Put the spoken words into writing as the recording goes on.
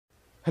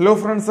Hello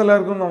friends,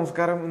 എല്ലാവർക്കും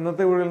നമസ്കാരം.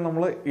 ഇന്നത്തെ വീഡിയോയിൽ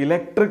നമ്മൾ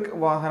ഇലക്ട്രിക്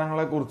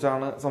വാഹനങ്ങളെ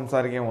കുറിച്ചാണ്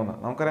സംസാരിക്കാൻ പോകുന്നത്.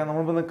 നമുക്കറിയാം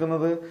നമ്മൾ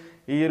നിൽക്കുന്നത്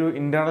ഈ ഒരു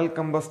ഇന്റേണൽ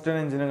കമ്പസ്റ്റൻ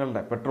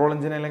എഞ്ചിനുകളുടെ പെട്രോൾ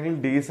എഞ്ചിൻ അല്ലെങ്കിൽ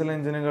ഡീസൽ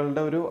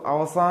എഞ്ചിനുകളുടെ ഒരു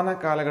അവസാന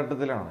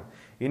കാലഘട്ടത്തിലാണ്.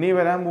 ഇനി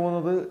വരാൻ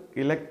പോകുന്നത്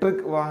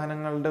ഇലക്ട്രിക്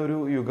വാഹനങ്ങളുടെ ഒരു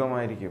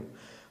യുഗമായിരിക്കും.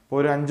 ഇപ്പോൾ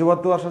ഒരു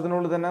 5-10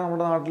 വർഷത്തിനുള്ളിൽ തന്നെ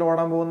നമ്മുടെ നാട്ടിൽ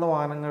ഓടാൻ പോകുന്ന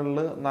വാഹനങ്ങളിൽ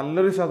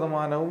നല്ലൊരു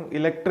ശതമാനവും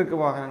ഇലക്ട്രിക്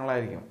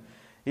വാഹനങ്ങളായിരിക്കും.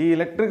 ഈ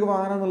ഇലക്ട്രിക്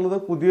വാഹനം എന്നുള്ളത്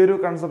പുതിയൊരു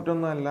കൺസെപ്റ്റ്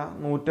ഒന്നുമല്ല.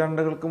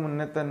 നൂറ്റാണ്ടുകൾക്ക്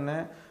മുന്നേ തന്നെ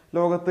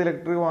ലോകത്ത്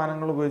ഇലക്ട്രിക്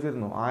വാഹനങ്ങൾ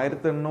ഉപയോഗിച്ചിരുന്നു.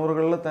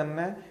 1800-കളിൽ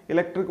തന്നെ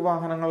ഇലക്ട്രിക്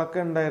വാഹനങ്ങളൊക്കെ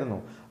ഉണ്ടായിരുന്നു.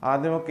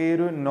 ആദ്യമൊക്കെ ഈ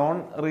ഒരു നോൺ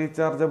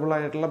റീചാർജബിൾ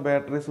ആയിട്ടുള്ള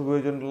ബാറ്ററീസ്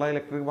ഉപയോഗിച്ചിട്ടുള്ള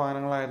ഇലക്ട്രിക്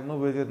വാഹനങ്ങളായിരുന്നു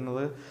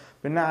ഉപയോഗിച്ചിരുന്നത്.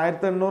 പിന്നെ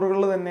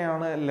 1800-കളിൽ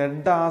തന്നെയാണ്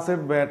ലെഡ്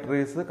ആസിഡ്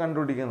ബാറ്ററീസ്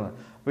കണ്ടുപിടിക്കുന്നത്.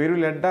 അപ്പോൾ ഈ ഒരു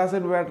ലെഡ്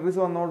ആസിഡ് ബാറ്ററീസ്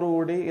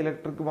വന്നതോടുകൂടി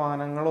ഇലക്ട്രിക്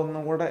വാഹനങ്ങൾ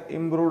ഒന്നും കൂടെ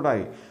ഇമ്പ്രൂവ്ഡ്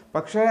ആയി.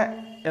 പക്ഷേ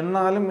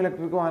എന്നാലും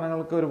ഇലക്ട്രിക്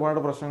വാഹനങ്ങൾക്ക്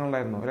ഒരുപാട്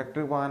പ്രശ്നങ്ങളുണ്ടായിരുന്നു.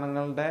 ഇലക്ട്രിക്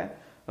വാഹനങ്ങളുടെ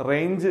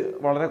റേഞ്ച്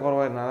വളരെ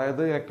കുറവായിരുന്നു.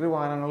 അതായത് ഇലക്ട്രിക്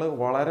വാഹനങ്ങൾ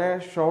വളരെ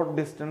ഷോർട്ട്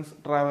ഡിസ്റ്റൻസ്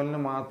ട്രാവലിന്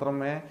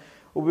മാത്രമേ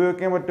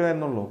ഉപയോഗിക്കാൻ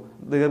പറ്റുമായിരുന്നുള്ളൂ.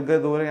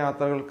 ദീർഘദൂര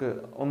യാത്രകൾക്ക്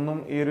ഒന്നും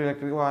ഈ ഒരു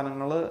ഇലക്ട്രിക്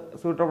വാഹനങ്ങൾ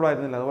സൂട്ടബിൾ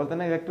ആയിരുന്നില്ല. അതുപോലെ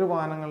തന്നെ ഇലക്ട്രിക്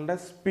വാഹനങ്ങളുടെ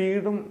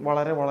സ്പീഡും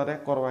വളരെ വളരെ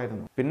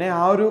കുറവായിരുന്നു. പിന്നെ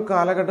ആ ഒരു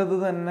കാലഘട്ടത്തിൽ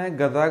തന്നെ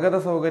ഗതാഗത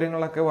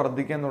സൗകര്യങ്ങളൊക്കെ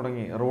വർദ്ധിക്കാൻ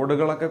തുടങ്ങി.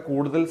 റോഡുകളൊക്കെ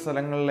കൂടുതൽ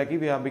സ്ഥലങ്ങളിലേക്ക്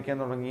വ്യാപിക്കാൻ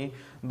തുടങ്ങി.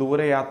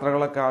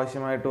 ദൂരയാത്രകളൊക്കെ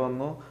ആവശ്യമായിട്ട്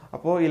വന്നു.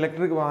 അപ്പോൾ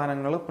ഇലക്ട്രിക്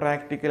വാഹനങ്ങൾ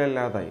പ്രാക്ടിക്കൽ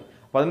അല്ലാതായി.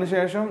 അപ്പം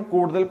അതിനുശേഷം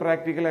കൂടുതൽ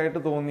പ്രാക്ടിക്കലായിട്ട്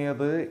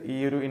തോന്നിയത് ഈ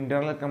ഒരു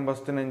ഇന്റേണൽ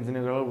കമ്പസ്റ്റൻ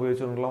എഞ്ചിനുകൾ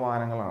ഉപയോഗിച്ചിട്ടുള്ള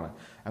വാഹനങ്ങളാണ്.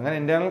 അങ്ങനെ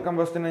ഇന്റേണൽ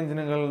കമ്പസ്റ്റൻ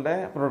എഞ്ചിനുകളുടെ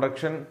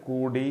പ്രൊഡക്ഷൻ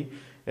കൂടി.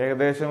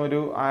 ഏകദേശം ഒരു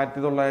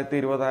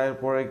 1920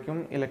 ആയപ്പോഴേക്കും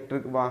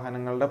ഇലക്ട്രിക്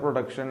വാഹനങ്ങളുടെ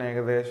പ്രൊഡക്ഷൻ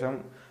ഏകദേശം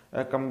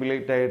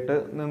കംപ്ലീറ്റ് ആയിട്ട്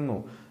നിന്നു.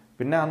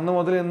 പിന്നെ അന്ന്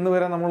മുതൽ ഇന്ന്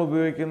വരെ നമ്മൾ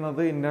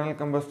ഉപയോഗിക്കുന്നത് ഇന്റേണൽ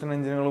കമ്പസ്റ്റൻ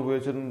എഞ്ചിനുകൾ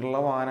ഉപയോഗിച്ചിട്ടുള്ള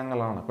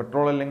വാഹനങ്ങളാണ്.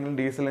 പെട്രോൾ അല്ലെങ്കിൽ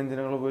ഡീസൽ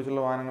എഞ്ചിനുകൾ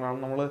ഉപയോഗിച്ചുള്ള വാഹനങ്ങളാണ്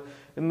നമ്മൾ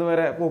ഇന്ന്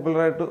വരെ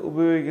പോപ്പുലറായിട്ട്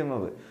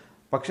ഉപയോഗിക്കുന്നത്.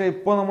 പക്ഷേ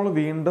ഇപ്പോൾ നമ്മൾ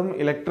വീണ്ടും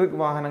ഇലക്ട്രിക്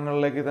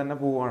വാഹനങ്ങളിലേക്ക് തന്നെ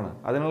പോവുകയാണ്.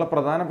 അതിനുള്ള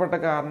പ്രധാനപ്പെട്ട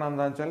കാരണം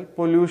എന്താണെന്ന് വെച്ചാൽ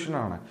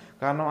പൊല്യൂഷനാണ്.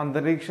 കാരണം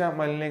അന്തരീക്ഷ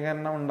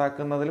മലിനീകരണം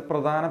ഉണ്ടാക്കുന്നതിൽ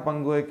പ്രധാന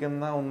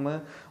പങ്കുവയ്ക്കുന്ന ഒന്ന്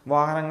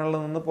വാഹനങ്ങളിൽ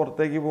നിന്ന്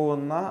പുറത്തേക്ക്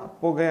പോകുന്ന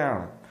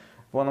പുകയാണ്.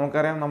 ഇപ്പോൾ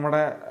നമുക്കറിയാം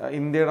നമ്മുടെ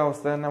ഇന്ത്യയുടെ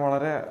അവസ്ഥ തന്നെ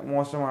വളരെ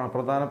മോശമാണ്.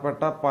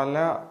 പ്രധാനപ്പെട്ട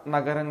പല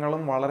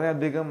നഗരങ്ങളും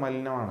വളരെയധികം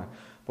മലിനമാണ്.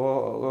 ഇപ്പോൾ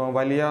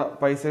വലിയ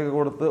പൈസയൊക്കെ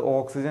കൊടുത്ത്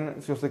ഓക്സിജൻ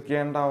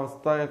ശ്വസിക്കേണ്ട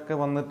അവസ്ഥയൊക്കെ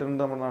വന്നിട്ടുണ്ട്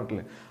നമ്മുടെ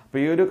നാട്ടിൽ. അപ്പോൾ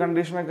ഈ ഒരു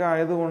കണ്ടീഷനൊക്കെ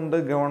ആയതുകൊണ്ട്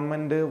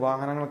ഗവൺമെൻറ്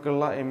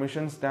വാഹനങ്ങൾക്കുള്ള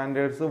എമിഷൻ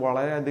സ്റ്റാൻഡേർഡ്സ്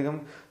വളരെയധികം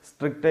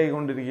സ്ട്രിക്റ്റ്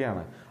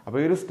ആയിക്കൊണ്ടിരിക്കുകയാണ്. അപ്പോൾ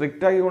ഈ ഒരു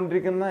സ്ട്രിക്റ്റ്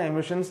ആയിക്കൊണ്ടിരിക്കുന്ന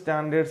എമിഷൻ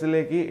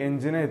സ്റ്റാൻഡേർഡ്സിലേക്ക്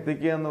എഞ്ചിനെ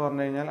എത്തിക്കുക എന്ന്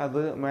പറഞ്ഞു കഴിഞ്ഞാൽ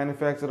അത്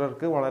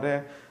മാനുഫാക്ചറർക്ക് വളരെ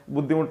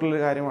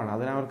ബുദ്ധിമുട്ടുള്ളൊരു കാര്യമാണ്.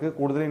 അതിനവർക്ക്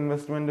കൂടുതൽ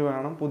ഇൻവെസ്റ്റ്മെൻറ്റ്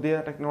വേണം.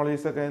 പുതിയ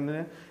ടെക്നോളജീസൊക്കെ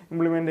ഇതിന്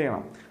ഇംപ്ലിമെൻ്റ്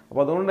ചെയ്യണം.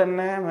 അപ്പോൾ അതുകൊണ്ട്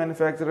തന്നെ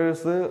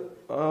മാനുഫാക്ചറേഴ്സ്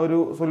ഒരു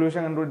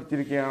സൊല്യൂഷൻ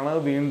കണ്ടുപിടിച്ചിരിക്കുകയാണ്.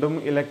 വീണ്ടും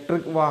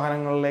ഇലക്ട്രിക്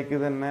വാഹനങ്ങളിലേക്ക്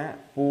തന്നെ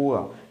പോവുക.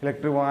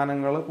 ഇലക്ട്രിക്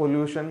വാഹനങ്ങൾ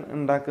പൊല്യൂഷൻ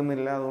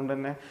ഉണ്ടാക്കുന്നില്ല. അതുകൊണ്ട്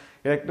തന്നെ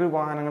ഇലക്ട്രിക്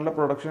വാഹനങ്ങളുടെ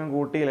പ്രൊഡക്ഷൻ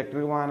കൂട്ടി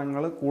ഇലക്ട്രിക്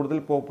വാഹനങ്ങൾ കൂടുതൽ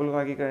പോപ്പുലർ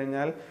ആക്കി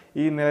കഴിഞ്ഞാൽ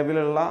ഈ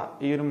നിലവിലുള്ള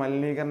ഈ ഒരു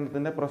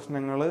മലിനീകരണത്തിൻ്റെ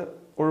പ്രശ്നങ്ങൾ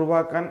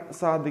ഒഴിവാക്കാൻ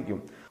സാധിക്കും.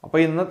 അപ്പോൾ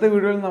ഇന്നത്തെ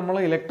വീഡിയോയിൽ നമ്മൾ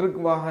ഇലക്ട്രിക്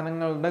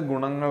വാഹനങ്ങളുടെ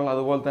ഗുണങ്ങൾ,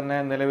 അതുപോലെ തന്നെ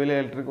നിലവിലെ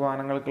ഇലക്ട്രിക്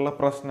വാഹനങ്ങൾക്കുള്ള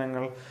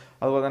പ്രശ്നങ്ങൾ,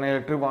 അതുപോലെ തന്നെ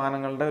ഇലക്ട്രിക്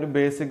വാഹനങ്ങളുടെ ഒരു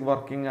ബേസിക്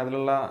വർക്കിംഗ്,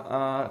 അതിലുള്ള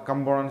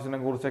കമ്പോണൻസിനെ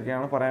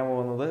കുറിച്ചൊക്കെയാണ് പറയാൻ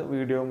പോകുന്നത്.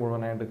 വീഡിയോ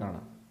മുഴുവനായിട്ട്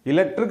കാണാം.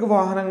 ഇലക്ട്രിക്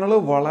വാഹനങ്ങൾ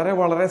വളരെ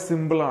വളരെ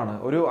സിമ്പിളാണ്.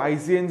 ഒരു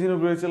IC എഞ്ചിൻ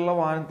ഉപയോഗിച്ചുള്ള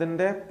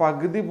വാഹനത്തിന്റെ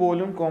പകുതി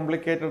പോലും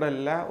കോംപ്ലിക്കേറ്റഡ്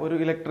അല്ല ഒരു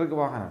ഇലക്ട്രിക്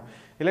വാഹനം.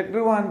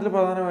 ഇലക്ട്രിക് വാഹനത്തിൽ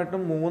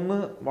പ്രധാനമായിട്ടും 3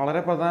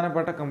 വളരെ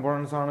പ്രധാനപ്പെട്ട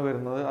കമ്പോണൻസ് ആണ്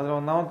വരുന്നത്. അതിൽ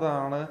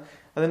ഒന്നാമത്തേതാണ്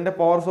അതിന്റെ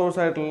പവർ സോഴ്സ്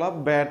ആയിട്ടുള്ള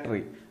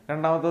ബാറ്ററി,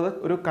 രണ്ടാമത്തത്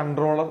ഒരു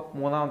കൺട്രോളർ,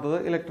 മൂന്നാമത്തത്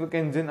ഇലക്ട്രിക്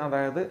എഞ്ചിൻ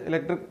അതായത്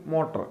ഇലക്ട്രിക്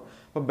മോട്ടർ.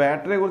 അപ്പോൾ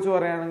ബാറ്ററിയെ കുറിച്ച്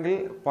പറയുകയാണെങ്കിൽ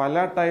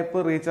പല ടൈപ്പ്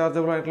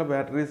റീചാർജബിൾ ആയിട്ടുള്ള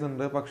ബാറ്ററീസ്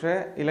ഉണ്ട്. പക്ഷേ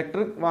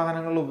ഇലക്ട്രിക്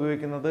വാഹനങ്ങളിൽ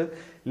ഉപയോഗിക്കുന്നത്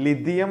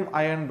ലിഥിയം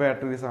അയൺ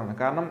ബാറ്ററീസ് ആണ്.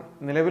 കാരണം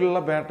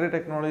നിലവിലുള്ള ബാറ്ററി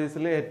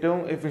ടെക്നോളജീസിൽ ഏറ്റവും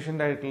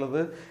എഫിഷ്യൻ്റ്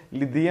ആയിട്ടുള്ളത്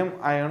ലിഥിയം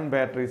അയൺ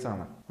ബാറ്ററീസ്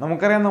ആണ്.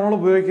 നമുക്കറിയാം നമ്മൾ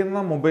ഉപയോഗിക്കുന്ന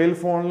മൊബൈൽ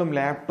ഫോണിലും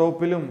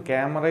ലാപ്ടോപ്പിലും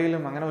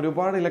ക്യാമറയിലും അങ്ങനെ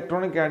ഒരുപാട്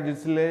ഇലക്ട്രോണിക്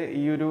ഗാഡ്ജറ്റ്സിൽ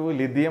ഈ ഒരു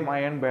ലിഥിയം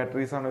അയൺ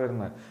ബാറ്ററീസ് ആണ്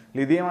വരുന്നത്.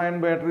 ലിഥിയം അയൺ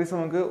ബാറ്ററീസ്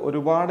നമുക്ക്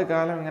ഒരുപാട്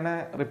കാലം ഇങ്ങനെ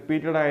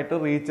റിപ്പീറ്റഡ് ആയിട്ട്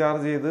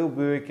റീചാർജ് ചെയ്ത്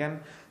ഉപയോഗിക്കാൻ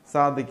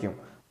സാധിക്കും.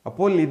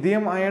 അപ്പോൾ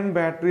ലിഥിയം അയൺ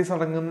ബാറ്ററീസ്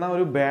അടങ്ങുന്ന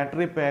ഒരു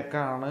ബാറ്ററി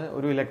പാക്കാണ്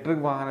ഒരു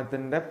ഇലക്ട്രിക്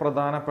വാഹനത്തിന്റെ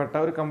പ്രധാനപ്പെട്ട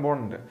ഒരു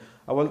കമ്പോണന്റ്.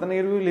 അതുപോലെ തന്നെ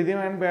ഈ ഒരു ലിഥിയം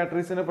അയൺ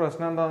ബാറ്ററീസിന്റെ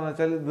പ്രശ്നം എന്താണെന്ന്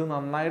വെച്ചാൽ ഇത്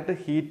നന്നായിട്ട്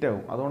ഹീറ്റ്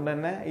ആവും. അതുകൊണ്ട്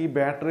തന്നെ ഈ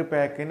ബാറ്ററി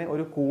പാക്കിന്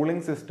ഒരു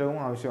കൂളിംഗ് സിസ്റ്റവും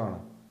ആവശ്യമാണ്.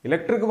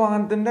 ഇലക്ട്രിക്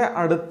വാഹനത്തിന്റെ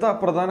അടുത്ത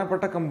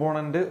പ്രധാനപ്പെട്ട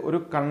കമ്പോണന്റ് ഒരു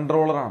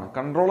കൺട്രോളറാണ്.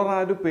 കൺട്രോളർ ആ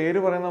ഒരു പേര്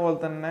പറയുന്ന പോലെ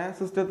തന്നെ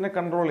സിസ്റ്റത്തിനെ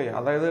കൺട്രോൾ ചെയ്യുക.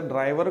 അതായത്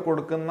ഡ്രൈവർ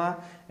കൊടുക്കുന്ന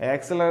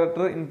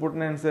ആക്സിലറേറ്റർ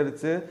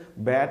ഇൻപുട്ടിനനുസരിച്ച്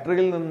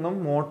ബാറ്ററിയിൽ നിന്നും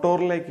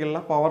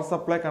മോട്ടോറിലേക്കുള്ള പവർ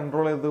സപ്ലൈ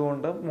കൺട്രോൾ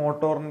ചെയ്തുകൊണ്ട്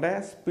മോട്ടോറിന്റെ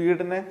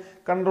സ്പീഡിനെ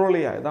കൺട്രോൾ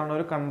ചെയ്യുക. ഇതാണ്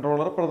ഒരു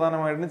കൺട്രോളർ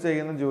പ്രധാനമായിട്ടും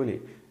ചെയ്യുന്ന ജോലി.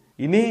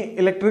 ഇനി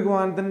ഇലക്ട്രിക്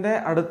വാഹനത്തിന്റെ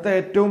അടുത്ത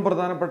ഏറ്റവും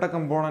പ്രധാനപ്പെട്ട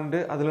കമ്പോണന്റ്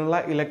അതിലുള്ള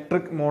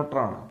ഇലക്ട്രിക്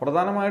മോട്ടറാണ്.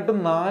 പ്രധാനമായിട്ടും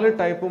 4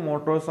 ടൈപ്പ്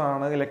മോട്ടോഴ്സ്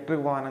ആണ്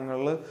ഇലക്ട്രിക്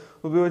വാഹനങ്ങളിൽ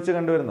ഉപയോഗിച്ച്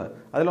കണ്ടുവരുന്നത്.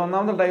 അതിൽ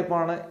ഒന്നാമത്തെ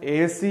ടൈപ്പാണ്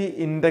AC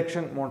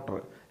ഇൻഡക്ഷൻ മോട്ടർ,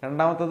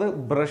 രണ്ടാമത്തത്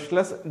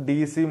brushless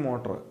DC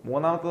motor,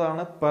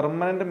 മൂന്നാമത്തതാണ്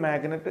permanent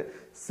magnet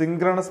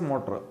synchronous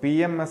motor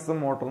PMS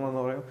motor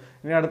എന്ന് പറയും.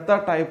 ഇനി അടുത്ത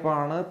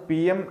ടൈപ്പാണ്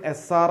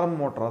PMSRM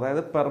മോട്ടർ,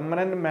 അതായത്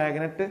permanent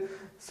magnet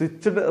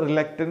switched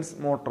reluctance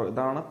motor,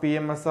 ഇതാണ്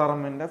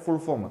PMSRMന്റെ ഫുൾ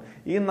ഫോം.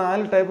 ഈ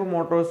 4 ടൈപ്പ്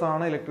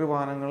മോട്ടോഴ്സാണ് ഇലക്ട്രിക്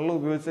വാഹനങ്ങളിൽ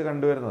ഉപയോഗിച്ച്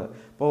കണ്ടുവരുന്നത്.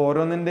 അപ്പോൾ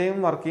ഓരോന്നിൻ്റെയും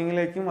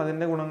വർക്കിങ്ങിലേക്കും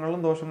അതിൻ്റെ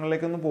ഗുണങ്ങളും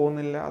ദോഷങ്ങളിലേക്കൊന്നും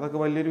പോകുന്നില്ല, അതൊക്കെ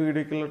വലിയൊരു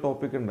വീഡിയോയ്ക്കുള്ള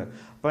ടോപ്പിക് ഉണ്ട്.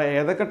 അപ്പോൾ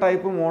ഏതൊക്കെ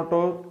ടൈപ്പ്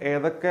മോട്ടോർ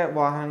ഏതൊക്കെ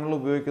വാഹനങ്ങൾ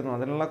ഉപയോഗിക്കുന്നു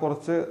അതിനുള്ള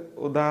കുറച്ച്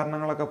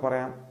ഉദാഹരണങ്ങളൊക്കെ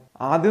പറയാം.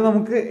 ആദ്യം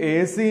നമുക്ക്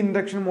AC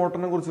ഇൻഡക്ഷൻ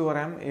മോട്ടറിനെ കുറിച്ച്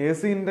പറയാം.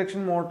 AC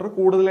ഇൻഡക്ഷൻ മോട്ടർ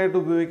കൂടുതലായിട്ട്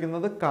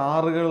ഉപയോഗിക്കുന്നത്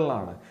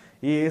കാറുകളിലാണ്.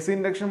 ഈ AC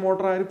ഇൻഡക്ഷൻ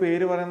മോട്ടർ ആ ഒരു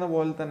പേര് പറയുന്ന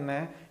പോലെ തന്നെ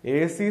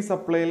AC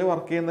സപ്ലൈയിൽ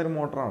വർക്ക് ചെയ്യുന്ന ഒരു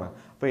മോട്ടറാണ്.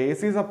 അപ്പോൾ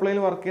AC സപ്ലൈയിൽ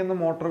വർക്ക് ചെയ്യുന്ന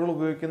മോട്ടറുകൾ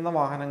ഉപയോഗിക്കുന്ന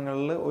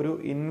വാഹനങ്ങളിൽ ഒരു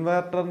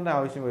ഇൻവെർട്ടറിൻ്റെ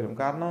ആവശ്യം വരും.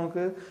 കാരണം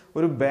നമുക്ക്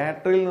ഒരു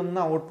ബാറ്ററിയിൽ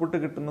നിന്ന് ഔട്ട്പുട്ട്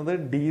കിട്ടുന്നത്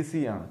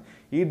DC ആണ്.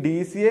 ഈ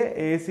DCയെ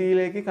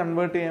ACയിലേക്ക്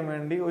കൺവേർട്ട് ചെയ്യാൻ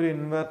വേണ്ടി ഒരു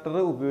ഇൻവെർട്ടർ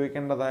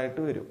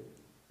ഉപയോഗിക്കേണ്ടതായിട്ട് വരും.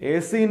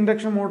 AC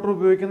ഇൻഡക്ഷൻ മോട്ടോർ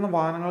ഉപയോഗിക്കുന്ന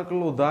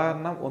വാഹനങ്ങൾക്കുള്ള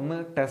ഉദാഹരണം ഒന്ന്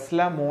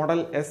Tesla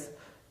model S,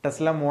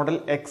 Tesla model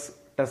X,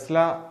 Tesla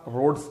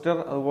roadster,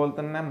 അതുപോലെ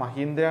തന്നെ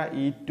മഹീന്ദ്ര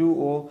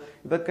E2O.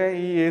 ഇതൊക്കെ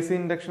ഈ AC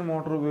ഇൻഡക്ഷൻ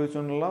മോട്ടോർ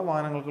ഉപയോഗിച്ചുകൊണ്ടുള്ള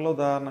വാഹനങ്ങൾക്കുള്ള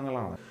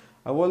ഉദാഹരണങ്ങളാണ്.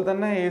 അതുപോലെ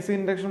തന്നെ AC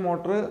ഇൻഡക്ഷൻ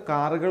മോട്ടോർ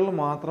കാറുകളിൽ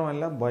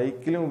മാത്രമല്ല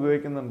ബൈക്കിലും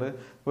ഉപയോഗിക്കുന്നുണ്ട്.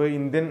 ഇപ്പോൾ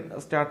ഇന്ത്യൻ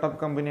സ്റ്റാർട്ടപ്പ്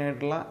കമ്പനി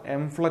ആയിട്ടുള്ള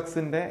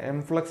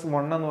എംഫ്ലക്സ്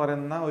 1 എന്ന്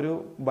പറയുന്ന ഒരു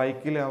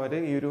ബൈക്കിൽ അവർ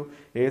ഈ ഒരു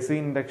AC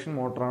ഇൻഡക്ഷൻ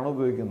മോട്ടറാണ്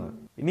ഉപയോഗിക്കുന്നത്.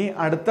 ഇനി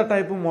അടുത്ത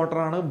type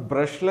മോട്ടറാണ്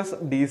brushless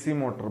DC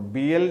motor,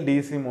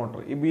 BLDC motor.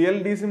 ഈ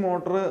BLDC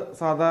മോട്ടർ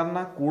സാധാരണ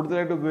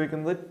കൂടുതലായിട്ട്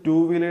ഉപയോഗിക്കുന്നത് 2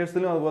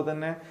 വീലേഴ്സിലും അതുപോലെ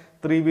തന്നെ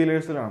 3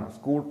 വീലേഴ്സിലാണ്.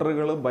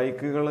 സ്കൂട്ടറുകൾ,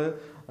 ബൈക്കുകൾ,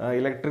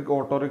 ഇലക്ട്രിക്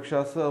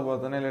ഓട്ടോറിക്ഷാസ്, അതുപോലെ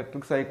തന്നെ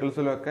ഇലക്ട്രിക്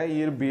സൈക്കിൾസിലൊക്കെ ഈ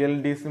ഒരു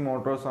BLDC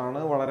മോട്ടോഴ്സ് ആണ്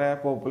വളരെ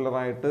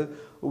പോപ്പുലറായിട്ട്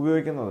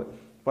ഉപയോഗിക്കുന്നത്.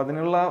 അപ്പം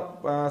അതിനുള്ള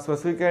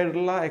സ്പെസിഫിക്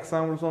ആയിട്ടുള്ള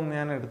എക്സാമ്പിൾസ് ഒന്നും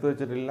ഞാൻ എടുത്തു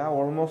വെച്ചിട്ടില്ല.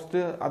 ഓൾമോസ്റ്റ്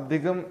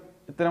അധികം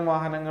ഇത്തരം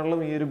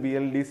വാഹനങ്ങളിലും ഈ ഒരു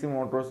BLDC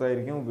മോട്ടോഴ്സ്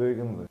ആയിരിക്കും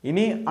ഉപയോഗിക്കുന്നത്.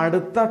 ഇനി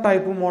അടുത്ത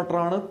ടൈപ്പ്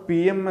മോട്ടറാണ്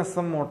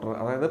PMSM മോട്ടർ,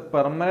 അതായത്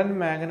പെർമനന്റ്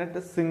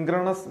മാഗ്നറ്റ്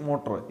സിങ്ക്രണസ്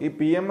മോട്ടർ. ഈ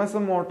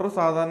PMSM മോട്ടർ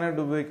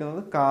സാധാരണയായിട്ട്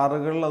ഉപയോഗിക്കുന്നത്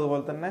കാറുകളിൽ,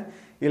 അതുപോലെ തന്നെ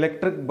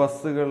ഇലക്ട്രിക്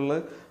ബസ്സുകളിൽ,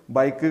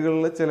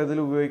 ബൈക്കുകളിൽ ചിലതിൽ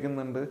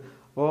ഉപയോഗിക്കുന്നുണ്ട്.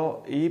 അപ്പോൾ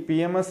ഈ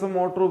PMSM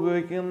മോട്ടോർ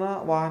ഉപയോഗിക്കുന്ന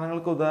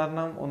വാഹനങ്ങൾക്ക്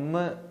ഉദാഹരണം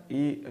ഒന്ന്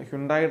ഈ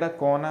ഹ്യുണ്ടായിയുടെ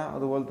കോന,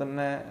 അതുപോലെ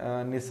തന്നെ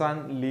നിസാൻ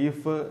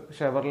ലീഫ്,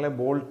 ഷെവർലെ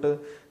ബോൾട്ട്,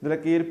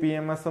 ഇതിലൊക്കെ ഈ ഒരു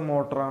PMSM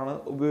മോട്ടറാണ്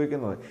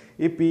ഉപയോഗിക്കുന്നത്.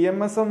 ഈ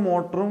PMSM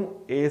മോട്ടറും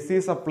AC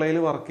സപ്ലൈയിൽ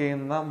വർക്ക്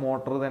ചെയ്യുന്ന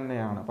മോട്ടർ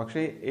തന്നെയാണ്.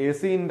 പക്ഷേ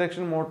AC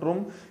ഇൻഡക്ഷൻ മോട്ടറും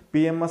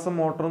PMSM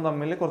മോട്ടറും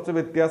തമ്മിൽ കുറച്ച്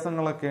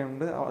വ്യത്യാസങ്ങളൊക്കെ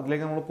ഉണ്ട്,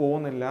 അതിലേക്ക് നമ്മൾ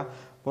പോകുന്നില്ല.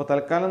 അപ്പോൾ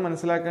തൽക്കാലം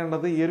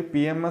മനസ്സിലാക്കേണ്ടത് ഈ ഒരു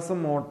PMSM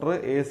motor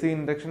AC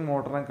induction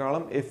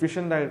മോട്ടറിനേക്കാളും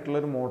efficient ആയിട്ടുള്ള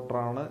ഒരു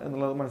മോട്ടറാണ്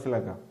എന്നുള്ളത്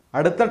മനസ്സിലാക്കാം.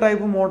 അടുത്ത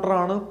type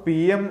മോട്ടറാണ്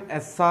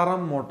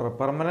PMSRM motor,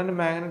 permanent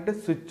magnet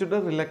switched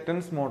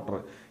reluctance motor.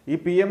 ഈ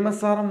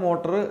PMSRM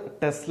മോട്ടർ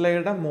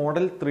ടെസ്ലയുടെ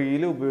മോഡൽ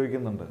 3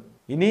 ഉപയോഗിക്കുന്നുണ്ട്.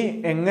 ഇനി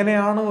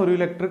എങ്ങനെയാണ് ഒരു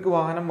ഇലക്ട്രിക്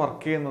വാഹനം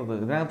വർക്ക് ചെയ്യുന്നത്,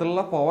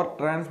 ഇതിനകത്തുള്ള പവർ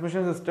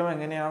ട്രാൻസ്മിഷൻ സിസ്റ്റം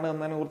എങ്ങനെയാണ്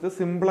എന്നതിനെ കുറിച്ച്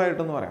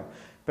സിമ്പിളായിട്ടൊന്ന് പറയാം.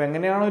 ഇപ്പം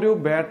എങ്ങനെയാണ് ഒരു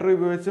ബാറ്ററി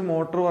ഉപയോഗിച്ച്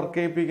മോട്ടോർ വർക്ക്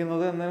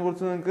ചെയ്യിപ്പിക്കുന്നത് എന്നതിനെ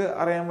കുറിച്ച് നിങ്ങൾക്ക്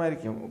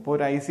അറിയാമായിരിക്കും. ഇപ്പോൾ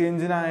ഒരു IC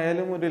എഞ്ചിൻ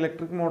ആയാലും ഒരു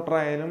ഇലക്ട്രിക് മോട്ടർ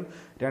ആയാലും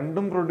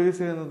രണ്ടും പ്രൊഡ്യൂസ്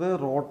ചെയ്യുന്നത്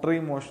റോട്ടറി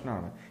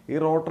മോഷനാണ്. ഈ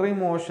റോട്ടറി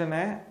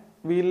മോഷനെ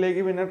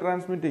വീലിലേക്ക് പിന്നെ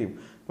ട്രാൻസ്മിറ്റ് ചെയ്യും.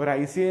 ഇപ്പോൾ ഒരു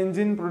IC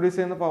എഞ്ചിൻ പ്രൊഡ്യൂസ്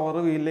ചെയ്യുന്ന പവർ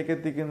വീലിലേക്ക്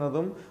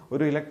എത്തിക്കുന്നതും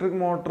ഒരു ഇലക്ട്രിക്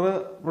മോട്ടർ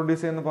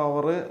പ്രൊഡ്യൂസ് ചെയ്യുന്ന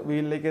പവർ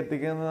വീലിലേക്ക്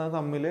എത്തിക്കുന്നതും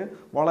തമ്മിൽ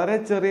വളരെ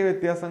ചെറിയ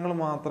വ്യത്യാസങ്ങൾ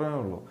മാത്രമേ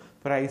ഉള്ളൂ.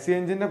 ഇപ്പോൾ ഒരു IC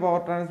എഞ്ചിൻ്റെ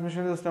പവർ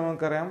ട്രാൻസ്മിഷൻ സിസ്റ്റം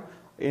നമുക്കറിയാം,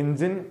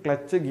 engine,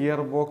 clutch,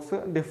 gear box,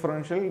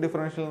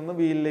 differential നിന്ന്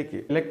വീലിലേക്ക്.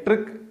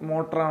 ഇലക്ട്രിക്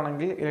മോട്ടർ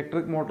ആണെങ്കിൽ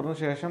ഇലക്ട്രിക് മോട്ടറിന്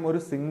ശേഷം ഒരു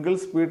സിംഗിൾ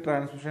സ്പീഡ്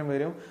ട്രാൻസ്മിഷൻ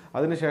വരും,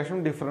 അതിനുശേഷം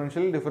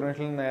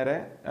ഡിഫറൻഷ്യൽ നേരെ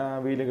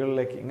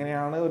വീലുകളിലേക്ക്.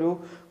 ഇങ്ങനെയാണ് ഒരു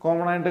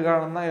കോമൺ ആയിട്ട്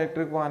കാണുന്ന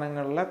ഇലക്ട്രിക്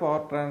വാഹനങ്ങളിലെ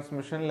പവർ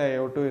ട്രാൻസ്മിഷൻ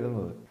ലേഔട്ട്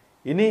വരുന്നത്.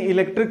 ഇനി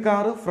electric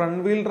car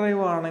front wheel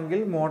drive ആണെങ്കിൽ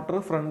മോട്ടർ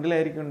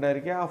ഫ്രണ്ടിലായിരിക്കും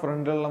ഉണ്ടായിരിക്കുക, ആ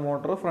ഫ്രണ്ടിലുള്ള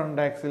മോട്ടർ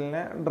ഫ്രണ്ട്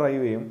ആക്സിലിനെ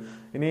ഡ്രൈവ് ചെയ്യും.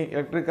 ഇനി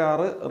electric car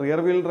rear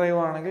wheel drive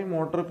ആണെങ്കിൽ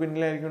മോട്ടർ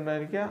പിന്നിലായിരിക്കും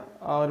ഉണ്ടായിരിക്കുക,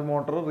 ആ ഒരു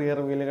മോട്ടർ റിയർ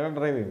വീലുകളെ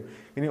ഡ്രൈവ് ചെയ്യും.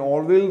 ഇനി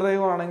ഓൾ വീൽ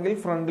ഡ്രൈവ് ആണെങ്കിൽ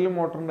ഫ്രണ്ടിൽ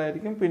മോട്ടർ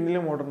ഉണ്ടായിരിക്കും, പിന്നിൽ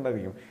മോട്ടർ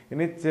ഉണ്ടായിരിക്കും.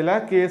 ഇനി ചില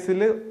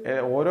കേസിൽ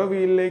ഓരോ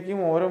വീലിലേക്കും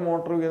ഓരോ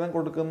മോട്ടർ വീതം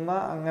കൊടുക്കുന്ന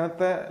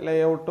അങ്ങനത്തെ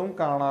ലേഔട്ടും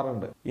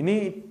കാണാറുണ്ട്. ഇനി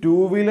 2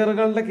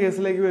 വീലറുകളുടെ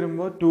കേസിലേക്ക്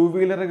വരുമ്പോൾ 2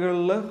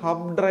 വീലറുകളിൽ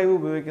ഹബ് ഡ്രൈവ്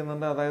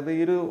ഉപയോഗിക്കുന്നുണ്ട്. അതായത് ഈ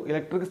ഒരു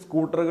ഇലക്ട്രിക്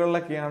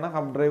സ്കൂട്ടറുകളിലൊക്കെയാണ്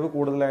ഹബ് ഡ്രൈവ്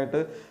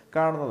കൂടുതലായിട്ട്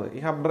കാണുന്നത്. ഈ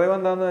ഹബ് ഡ്രൈവ്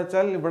എന്താണെന്ന്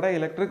വെച്ചാൽ ഇവിടെ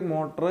ഇലക്ട്രിക്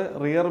മോട്ടർ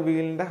റിയർ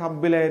വീലിന്റെ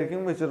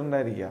ഹബിലായിരിക്കും വെച്ചിട്ടുണ്ടായിരിക്കുക.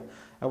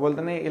 അതുപോലെ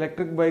തന്നെ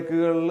ഇലക്ട്രിക്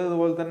ബൈക്കുകളിൽ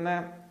ഇതുപോലെ തന്നെ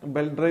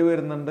ബെൽറ്റ് ഡ്രൈവ്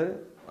വരുന്നുണ്ട്.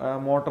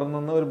 മോട്ടറിൽ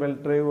നിന്ന് ഒരു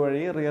ബെൽറ്റ് ഡ്രൈവ്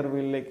വഴി റിയർ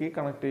വീലിലേക്ക്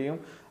കണക്ട് ചെയ്യും.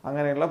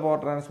 അങ്ങനെയുള്ള പവർ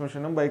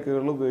ട്രാൻസ്മിഷനും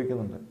ബൈക്കുകളിൽ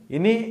ഉപയോഗിക്കുന്നുണ്ട്.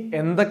 ഇനി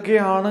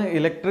എന്തൊക്കെയാണ്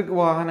ഇലക്ട്രിക്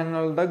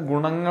വാഹനങ്ങളുടെ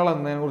ഗുണങ്ങൾ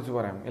എന്നതിനെ കുറിച്ച്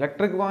പറയാം.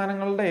 ഇലക്ട്രിക്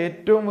വാഹനങ്ങളുടെ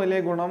ഏറ്റവും വലിയ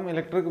ഗുണം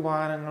ഇലക്ട്രിക്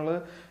വാഹനങ്ങൾ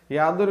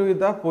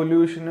യാതൊരുവിധ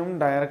പൊല്യൂഷനും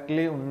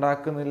ഡയറക്റ്റ്ലി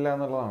ഉണ്ടാക്കുന്നില്ല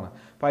എന്നുള്ളതാണ്.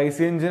 ഇപ്പോൾ IC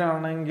എഞ്ചിൻ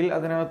ആണെങ്കിൽ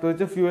അതിനകത്ത്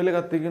വെച്ച് ഫ്യൂവൽ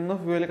കത്തിക്കുന്നു,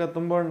 ഫ്യൂവൽ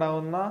കത്തുമ്പോൾ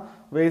ഉണ്ടാകുന്ന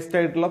വേസ്റ്റ്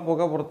ആയിട്ടുള്ള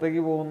പുക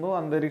പുറത്തേക്ക് പോകുന്നു,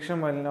 അന്തരീക്ഷം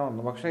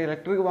മലിനമാകുന്നു. പക്ഷേ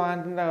ഇലക്ട്രിക്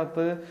വാഹനത്തിൻ്റെ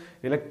അകത്ത്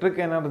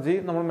ഇലക്ട്രിക് എനർജി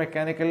നമ്മൾ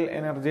മെക്കാനിക്കൽ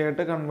എനർജി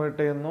ആയിട്ട്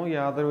കൺവേർട്ട് ചെയ്യുന്നു.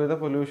 യാതൊരുവിധ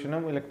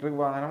പൊല്യൂഷനും ഇലക്ട്രിക്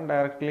വാഹനം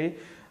ഡയറക്റ്റ്ലി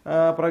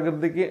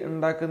പ്രകൃതിക്ക്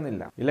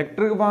ഉണ്ടാക്കുന്നില്ല.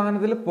 ഇലക്ട്രിക്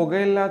വാഹനത്തിൽ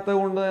പുകയില്ലാത്തത്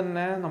കൊണ്ട്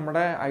തന്നെ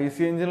നമ്മുടെ IC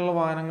എഞ്ചിനുള്ള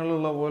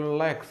വാഹനങ്ങളിലുള്ള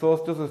പോലുള്ള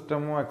എക്സോസ്റ്റ്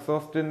സിസ്റ്റമോ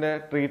എക്സോസ്റ്റിന്റെ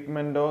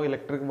ട്രീറ്റ്മെന്റോ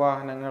ഇലക്ട്രിക്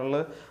വാഹനങ്ങളിൽ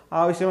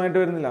ആവശ്യമായിട്ട്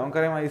വരുന്നില്ല.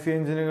 നമുക്കറിയാം ഐ സി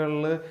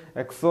എഞ്ചിനുകളിൽ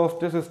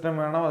എക്സോസ്റ്റ് സിസ്റ്റം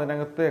വേണം,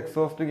 അതിനകത്ത്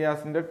എക്സോസ്റ്റ്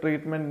ഗ്യാസിൻ്റെ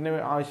ട്രീറ്റ്മെൻറ്റിന്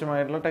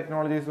ആവശ്യമായിട്ടുള്ള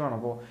ടെക്നോളജീസ് വേണം.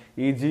 അപ്പോൾ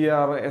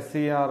EGR,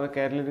 SCR,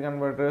 catalytic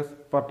converters,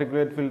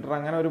 particulate filter,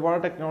 അങ്ങനെ ഒരുപാട്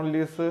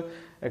ടെക്നോളജീസ്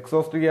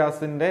എക്സോസ്റ്റ്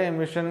ഗ്യാസിൻ്റെ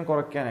എമിഷൻ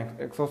കുറയ്ക്കാൻ,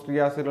 എക്സോസ്റ്റ്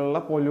ഗ്യാസിലുള്ള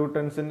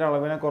പൊല്യൂട്ടൻസിൻ്റെ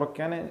അളവിനെ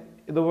കുറയ്ക്കാൻ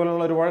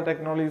ഇതുപോലുള്ള ഒരുപാട്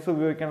ടെക്നോളജീസ്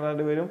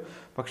ഉപയോഗിക്കേണ്ടതായിട്ട് വരും.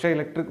 പക്ഷേ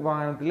ഇലക്ട്രിക്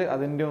വാഹനത്തിൽ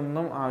അതിൻ്റെ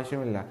ഒന്നും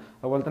ആവശ്യമില്ല.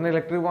 അതുപോലെ തന്നെ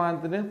ഇലക്ട്രിക്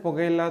വാഹനത്തിന്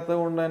പുകയില്ലാത്തത്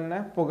കൊണ്ട് തന്നെ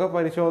പുക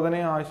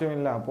പരിശോധനയും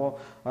ആവശ്യമില്ല. അപ്പോൾ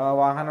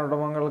വാഹന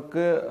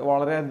ഉടമകൾക്ക്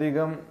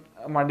വളരെയധികം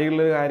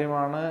മടിയുള്ളൊരു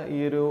കാര്യമാണ് ഈ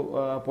ഒരു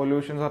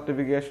പൊല്യൂഷൻ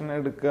സർട്ടിഫിക്കേഷൻ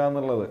എടുക്കുക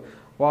എന്നുള്ളത്.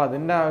 അപ്പോൾ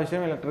അതിൻ്റെ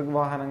ആവശ്യം ഇലക്ട്രിക്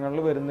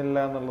വാഹനങ്ങളിൽ വരുന്നില്ല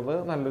എന്നുള്ളത്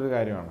നല്ലൊരു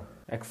കാര്യമാണ്.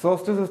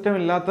 എക്സോസ്റ്റ് സിസ്റ്റം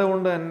ഇല്ലാത്തത്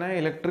കൊണ്ട് തന്നെ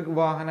ഇലക്ട്രിക്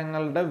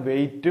വാഹനങ്ങളുടെ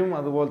വെയിറ്റും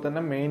അതുപോലെ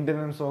തന്നെ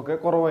മെയിൻ്റനൻസും ഒക്കെ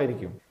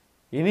കുറവായിരിക്കും.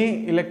 ഇനി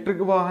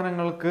ഇലക്ട്രിക്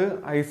വാഹനങ്ങൾക്ക്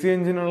IC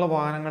എഞ്ചിനുള്ള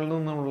വാഹനങ്ങളിൽ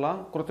നിന്നുള്ള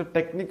കുറച്ച്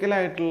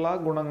ടെക്നിക്കലായിട്ടുള്ള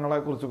ഗുണങ്ങളെ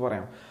കുറിച്ച്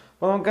പറയാം.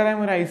 അപ്പോൾ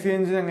നമുക്കറിയാം ഒരു IC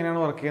എഞ്ചിൻ എങ്ങനെയാണ്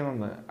വർക്ക്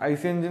ചെയ്യുന്നത്.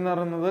 IC എഞ്ചിൻ എന്ന്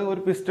പറയുന്നത്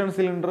ഒരു പിസ്റ്റൺ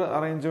സിലിണ്ടർ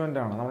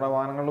അറേഞ്ച്മെന്റ് ആണ്. നമ്മുടെ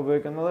വാഹനങ്ങളിൽ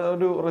ഉപയോഗിക്കുന്നത്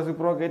ഒരു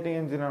റെസിപ്രോക്കേറ്റിംഗ്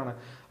എഞ്ചിനാണ്.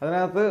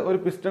 അതിനകത്ത് ഒരു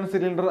പിസ്റ്റൺ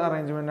സിലിണ്ടർ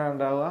അറേഞ്ച്മെന്റ് ആണ്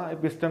ഉണ്ടാവുക. ഈ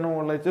പിസ്റ്റൺ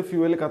മുകളിൽ വെച്ച്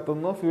ഫ്യൂവൽ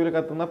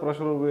കത്തുന്ന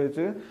പ്രഷർ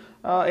ഉപയോഗിച്ച്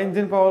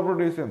എഞ്ചിൻ പവർ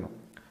പ്രൊഡ്യൂസ് ചെയ്യുന്നു.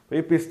 ഈ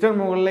പിസ്റ്റൺ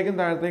മുകളിലേക്കും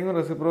താഴത്തേക്കും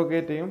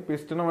റെസിപ്രോക്കേറ്റ് ചെയ്യും.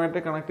 പിസ്റ്റണുമായിട്ട്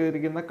കണക്ട്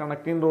ചെയ്തിരിക്കുന്ന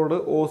കണക്റ്റിംഗ് റോഡ്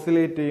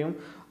ഓസിലേറ്റ് ചെയ്യും.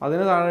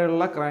 അതിന്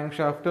താഴെയുള്ള ക്രാങ്ക്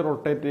ഷാഫ്റ്റ്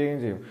റൊട്ടേറ്റ് ചെയ്യുകയും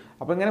ചെയ്യും.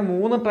 അപ്പോൾ ഇങ്ങനെ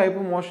 3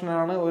 ടൈപ്പ്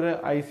മോഷനാണ് ഒരു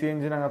IC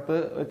എഞ്ചിനകത്ത്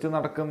വെച്ച്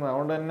നടക്കുന്നത്.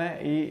 അതുകൊണ്ട് തന്നെ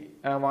ഈ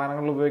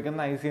വാഹനങ്ങളിൽ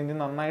ഉപയോഗിക്കുന്ന IC എഞ്ചിൻ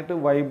നന്നായിട്ട്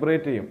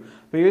വൈബ്രേറ്റ് ചെയ്യും.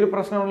 അപ്പോൾ ഈ ഒരു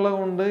പ്രശ്നമുള്ളത്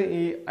കൊണ്ട്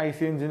ഈ IC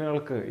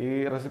എഞ്ചിനുകൾക്ക്, ഈ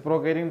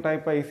റെസിപ്രോക്കേറ്റിംഗ്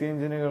ടൈപ്പ് IC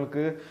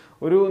എഞ്ചിനുകൾക്ക്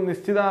ഒരു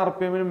നിശ്ചിത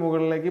RPM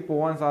മുകളിലേക്ക്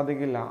പോകാൻ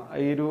സാധിക്കില്ല.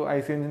 ഈ ഒരു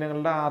IC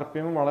എഞ്ചിനുകളുടെ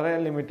RPM വളരെ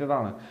ലിമിറ്റഡ്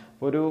ആണ്.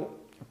 ഒരു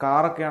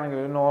കാറൊക്കെ ആണെങ്കിൽ,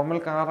 ഒരു നോർമൽ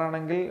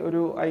കാറാണെങ്കിൽ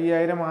ഒരു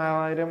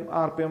 5000-6000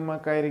 RPM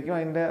ഒക്കെ ആയിരിക്കും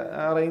അതിൻ്റെ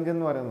റേഞ്ച്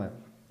എന്ന് പറയുന്നത്.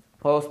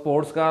 അപ്പോൾ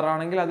സ്പോർട്സ് കാർ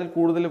ആണെങ്കിൽ അതിൽ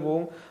കൂടുതൽ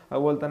പോകും.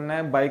 അതുപോലെ തന്നെ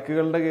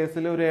ബൈക്കുകളുടെ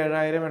കേസിൽ ഒരു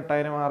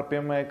 7000-8000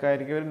 RPM ഒക്കെ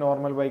ആയിരിക്കും ഒരു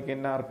നോർമൽ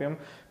ബൈക്കിൻ്റെ RPM.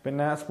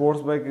 പിന്നെ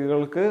സ്പോർട്സ്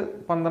ബൈക്കുകൾക്ക്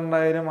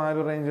 12000 ആ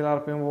ഒരു റേഞ്ചിൽ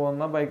RPM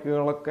പോകുന്ന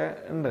ബൈക്കുകളൊക്കെ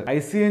ഉണ്ട്.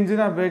 IC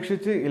എഞ്ചിനെ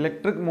അപേക്ഷിച്ച്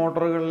ഇലക്ട്രിക്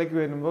മോട്ടോറുകളിലേക്ക്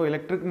വരുമ്പോൾ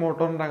ഇലക്ട്രിക്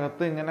മോട്ടോറിൻ്റെ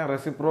അകത്ത് ഇങ്ങനെ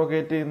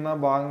റെസിപ്രോക്കേറ്റ് ചെയ്യുന്ന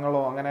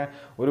ഭാഗങ്ങളോ അങ്ങനെ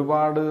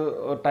ഒരുപാട്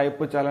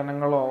ടൈപ്പ്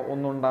ചലനങ്ങളോ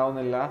ഒന്നും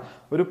ഉണ്ടാവുന്നില്ല.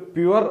 ഒരു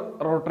പ്യുവർ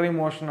റോട്ടറി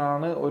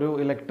മോഷനാണ് ഒരു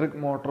ഇലക്ട്രിക്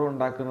മോട്ടോർ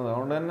ഉണ്ടാക്കുന്നത്.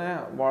 അതുകൊണ്ട് തന്നെ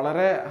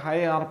വളരെ ഹൈ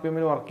RPM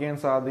വർക്ക് ചെയ്യാൻ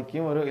സാധിക്കും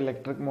ഒരു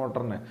ഇലക്ട്രിക്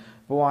മോട്ടറിന്.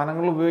 ഇപ്പോൾ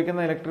വാഹനങ്ങൾ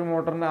ഉപയോഗിക്കുന്ന ഇലക്ട്രിക്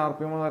മോട്ടറിൻ്റെ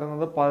RPM എന്ന്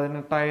പറയുന്നത്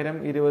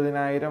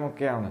 18,000-20,000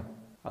 ഒക്കെയാണ്.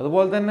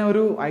 അതുപോലെ തന്നെ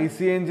ഒരു IC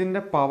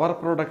എഞ്ചിൻ്റെ പവർ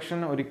പ്രൊഡക്ഷൻ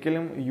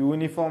ഒരിക്കലും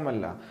യൂണിഫോം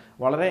അല്ല.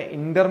 വളരെ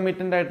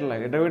ഇൻ്റർമീഡിയൻ്റ് ആയിട്ടുള്ള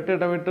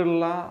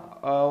ഇടവിട്ടുള്ള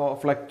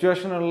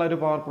ഫ്ലക്ച്വേഷൻ ഉള്ള ഒരു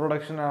പവർ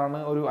പ്രൊഡക്ഷനാണ്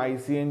ഒരു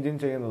IC എഞ്ചിൻ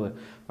ചെയ്യുന്നത്.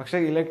 പക്ഷേ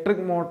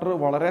ഇലക്ട്രിക് മോട്ടോർ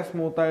വളരെ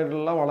സ്മൂത്ത്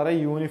ആയിട്ടുള്ള വളരെ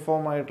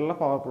യൂണിഫോം ആയിട്ടുള്ള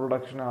പവർ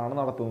പ്രൊഡക്ഷനാണ്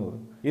നടത്തുന്നത്.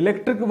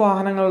 ഇലക്ട്രിക്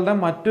വാഹനങ്ങളുടെ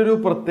മറ്റൊരു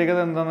പ്രത്യേകത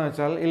എന്താണെന്ന്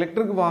വെച്ചാൽ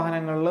ഇലക്ട്രിക്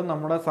വാഹനങ്ങളിൽ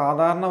നമ്മുടെ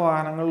സാധാരണ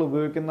വാഹനങ്ങളിൽ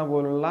ഉപയോഗിക്കുന്ന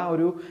പോലുള്ള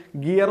ഒരു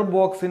ഗിയർ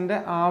ബോക്സിൻ്റെ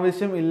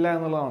ആവശ്യം ഇല്ല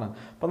എന്നുള്ളതാണ്.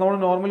 അപ്പോൾ നമ്മൾ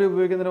നോർമലി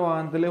ഉപയോഗിക്കുന്ന ഒരു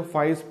വാഹനത്തിൽ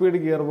 5 സ്പീഡ്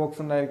ഗിയർ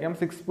ബോക്സ് ഉണ്ടായിരിക്കാം,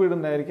 6 സ്പീഡ്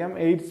ഉണ്ടായിരിക്കാം,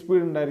 8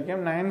 സ്പീഡ് ഉണ്ടായിരിക്കാം,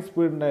 9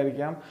 സ്പീഡ്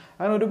ഉണ്ടായിരിക്കാം.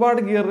 അങ്ങനെ ഒരുപാട്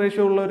ഗിയർ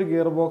റേഷ്യോ ഉള്ള ഒരു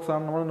ഗിയർ ബോക്സ്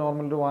ആണ് നമ്മൾ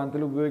നോർമൽ ഒരു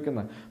വാഹനത്തിൽ ഉപയോഗിക്കുന്നത്.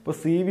 ഇപ്പോൾ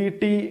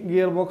CVT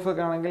ഗിയർ ബോക്സ്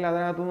ഒക്കെ ആണെങ്കിൽ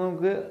അതിനകത്ത്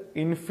നമുക്ക്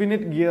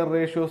ഇൻഫിനിറ്റ് ഗിയർ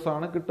റേഷ്യോസ്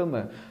ആണ്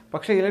കിട്ടുന്നത്.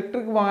 പക്ഷേ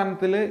ഇലക്ട്രിക്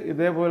വാഹനത്തിൽ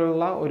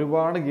ഇതേപോലുള്ള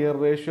ഒരുപാട് ഗിയർ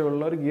റേഷ്യോ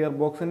ഉള്ള ഒരു ഗിയർ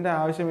ബോക്സിന്റെ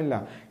ആവശ്യമില്ല.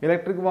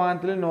 ഇലക്ട്രിക്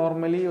വാഹനത്തിൽ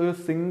നോർമലി ഒരു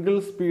സിംഗിൾ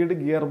സ്പീഡ്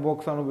ഗിയർ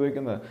ബോക്സ് ആണ്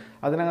ഉപയോഗിക്കുന്നത്.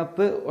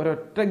 അതിനകത്ത്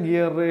ഒരൊറ്റ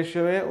ഗിയർ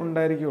റേഷ്യോയെ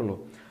ഉണ്ടായിരിക്കുള്ളൂ.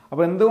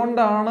 അപ്പോൾ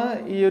എന്തുകൊണ്ടാണ്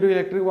ഈ ഒരു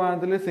ഇലക്ട്രിക്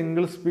വാഹനത്തിൽ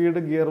സിംഗിൾ സ്പീഡ്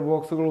ഗിയർ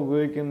ബോക്സുകൾ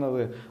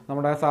ഉപയോഗിക്കുന്നത്?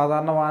 നമ്മുടെ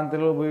സാധാരണ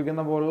വാഹനത്തിൽ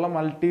ഉപയോഗിക്കുന്ന പോലുള്ള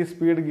മൾട്ടി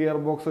സ്പീഡ് ഗിയർ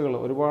ബോക്സുകൾ,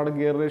 ഒരുപാട്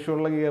ഗിയർ റേഷ്യോ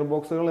ഉള്ള ഗിയർ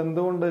ബോക്സുകൾ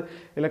എന്തുകൊണ്ട്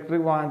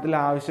ഇലക്ട്രിക് വാഹനത്തിൽ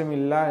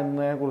ആവശ്യമില്ല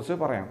എന്നതിനെ കുറിച്ച്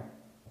പറയാം.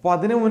 അപ്പോൾ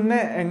അതിനു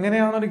മുന്നേ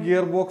എങ്ങനെയാണ് ഒരു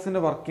ഗിയർ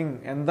ബോക്സിന്റെ വർക്കിംഗ്,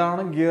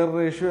 എന്താണ് ഗിയർ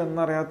റേഷ്യോ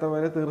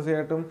എന്നറിയാത്തവരെ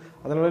തീർച്ചയായിട്ടും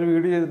അതിനുള്ളൊരു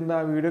വീഡിയോ ചെയ്തിട്ടുണ്ട്.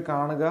 ആ വീഡിയോ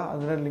കാണുക,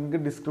 അതിൻ്റെ ലിങ്ക്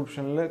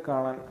ഡിസ്ക്രിപ്ഷനിൽ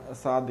കാണാൻ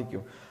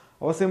സാധിക്കും.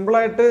 അപ്പോൾ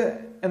സിമ്പിളായിട്ട്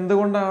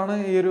എന്തുകൊണ്ടാണ്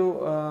ഈ ഒരു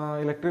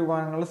ഇലക്ട്രിക്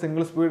വാഹനങ്ങളിൽ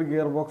സിംഗിൾ സ്പീഡ്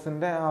ഗിയർ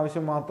ബോക്സിന്റെ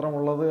ആവശ്യം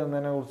മാത്രമുള്ളത്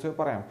എന്നതിനെ കുറിച്ച്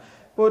പറയാം.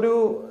 ഇപ്പോൾ ഒരു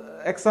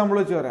എക്സാമ്പിൾ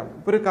വെച്ച് പറയാം.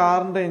 ഇപ്പോൾ ഒരു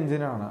കാറിന്റെ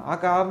എഞ്ചിനാണ്. ആ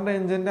കാറിന്റെ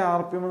എഞ്ചിന്റെ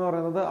RPM എന്ന്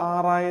പറയുന്നത്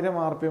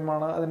 6000 RPM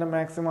ആണ് അതിന്റെ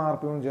മാക്സിമം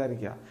RPM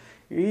വിചാരിക്കുക.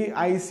 ഈ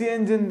IC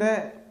എഞ്ചിന്റെ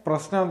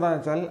പ്രശ്നം എന്താണെന്ന്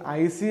വെച്ചാൽ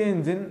IC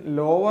engine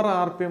lower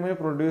RPM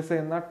produce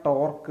ചെയ്യുന്ന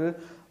ടോർക്ക്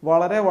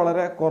വളരെ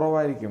വളരെ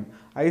കുറവായിരിക്കും.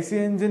 IC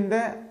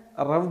എഞ്ചിന്റെ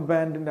റഫ്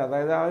ബാൻഡിന്റെ,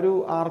 അതായത് ആ ഒരു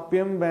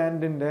RPM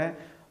ബാൻഡിന്റെ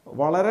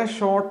വളരെ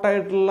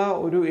ഷോർട്ടായിട്ടുള്ള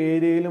ഒരു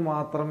ഏരിയയിൽ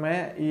മാത്രമേ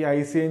ഈ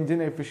IC എഞ്ചിൻ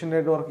എഫിഷ്യൻ്റ്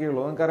ആയിട്ട് വർക്ക്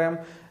ചെയ്യുള്ളൂ. നിങ്ങൾക്കറിയാം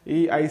ഈ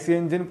IC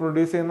എഞ്ചിൻ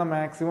പ്രൊഡ്യൂസ് ചെയ്യുന്ന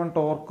മാക്സിമം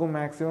ടോർക്കും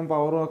മാക്സിമം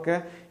പവറും ഒക്കെ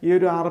ഈ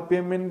ഒരു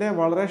RPMന്റെ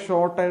വളരെ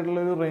ഷോർട്ടായിട്ടുള്ള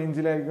ഒരു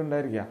റേഞ്ചിലായിരിക്കും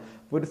ഉണ്ടായിരിക്കുക.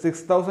 ഇപ്പോൾ ഒരു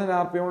 6000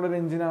 RPM ഉള്ള ഒരു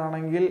എഞ്ചിൻ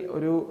ആണെങ്കിൽ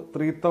ഒരു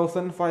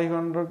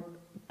 3500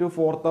 to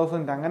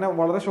 4000 അങ്ങനെ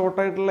വളരെ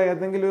ഷോർട്ടായിട്ടുള്ള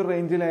ഏതെങ്കിലും ഒരു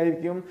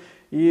റേഞ്ചിലായിരിക്കും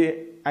ഈ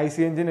IC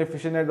എഞ്ചിൻ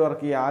എഫിഷ്യൻ്റ് ആയിട്ട്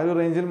വർക്ക് ചെയ്യുക. ആ ഒരു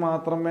റേഞ്ചിൽ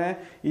മാത്രമേ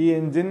ഈ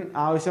എഞ്ചിൻ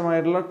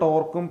ആവശ്യമായിട്ടുള്ള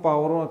ടോർക്കും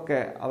പവറും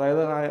ഒക്കെ,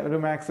 അതായത് ഒരു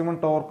മാക്സിമം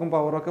ടോർക്കും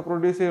പവറും ഒക്കെ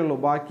പ്രൊഡ്യൂസ് ചെയ്യുള്ളൂ.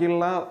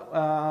 ബാക്കിയുള്ള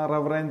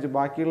റെവ് റേഞ്ച്,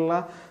 ബാക്കിയുള്ള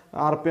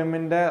RPM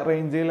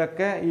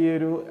റേഞ്ചിലൊക്കെ ഈ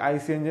ഒരു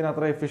IC എഞ്ചിൻ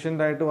അത്ര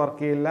എഫിഷ്യൻ്റ് ആയിട്ട്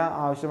വർക്ക് ചെയ്യില്ല,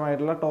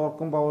 ആവശ്യമായിട്ടുള്ള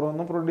ടോർക്കും പവറും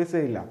ഒന്നും പ്രൊഡ്യൂസ്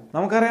ചെയ്യില്ല.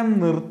 നമുക്കറിയാം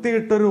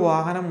നിർത്തിയിട്ടൊരു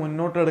വാഹനം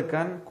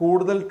മുന്നോട്ടെടുക്കാൻ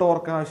കൂടുതൽ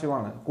ടോർക്ക്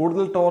ആവശ്യമാണ്.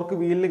 കൂടുതൽ ടോർക്ക്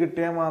വീലിൽ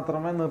കിട്ടിയാൽ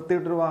മാത്രമേ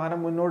നിർത്തിയിട്ടൊരു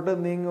വാഹനം മുന്നോട്ട്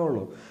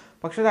നീങ്ങുകയുള്ളൂ.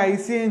 പക്ഷെ ഒരു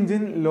IC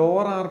engine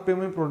lower RPM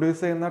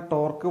produce ചെയ്യുന്ന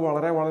ടോർക്ക്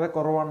വളരെ വളരെ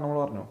കുറവാണ് നമ്മൾ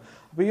പറഞ്ഞു.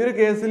 അപ്പോൾ ഈ ഒരു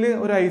കേസിൽ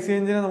ഒരു IC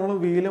എഞ്ചിനെ നമ്മൾ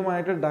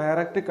വീലുമായിട്ട്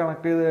ഡയറക്റ്റ്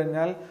കണക്ട് ചെയ്ത്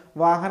കഴിഞ്ഞാൽ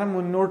വാഹനം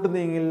മുന്നോട്ട്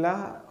നീങ്ങില്ല,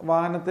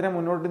 വാഹനത്തിനെ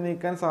മുന്നോട്ട്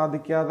നീക്കാൻ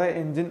സാധിക്കാതെ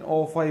എഞ്ചിൻ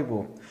ഓഫായി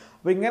പോകും.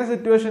 അപ്പോൾ ഇങ്ങനെ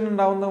സിറ്റുവേഷൻ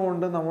ഉണ്ടാകുന്നത്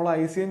കൊണ്ട് നമ്മൾ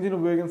IC എഞ്ചിൻ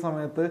ഉപയോഗിക്കുന്ന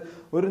സമയത്ത്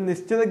ഒരു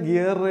നിശ്ചിത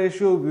ഗിയർ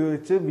റേഷ്യോ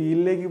ഉപയോഗിച്ച്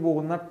വീലിലേക്ക്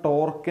പോകുന്ന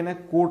ടോർക്കിനെ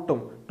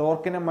കൂട്ടും,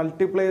 ടോർക്കിനെ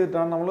മൾട്ടിപ്ലൈ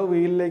ചെയ്തിട്ടാണ് നമ്മൾ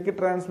വീലിലേക്ക്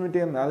ട്രാൻസ്മിറ്റ്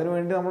ചെയ്യുന്നത്.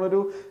 അതിനുവേണ്ടി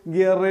നമ്മളൊരു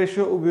ഗിയർ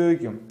റേഷ്യോ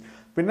ഉപയോഗിക്കും.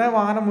 പിന്നെ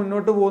വാഹനം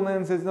മുന്നോട്ട്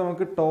പോകുന്നതനുസരിച്ച്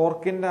നമുക്ക്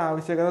ടോർക്കിൻ്റെ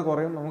ആവശ്യകത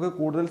കുറയും, നമുക്ക്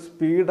കൂടുതൽ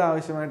സ്പീഡ്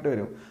ആവശ്യമായിട്ട്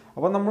വരും.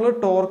 അപ്പോൾ നമ്മൾ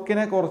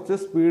ടോർക്കിനെ കുറച്ച്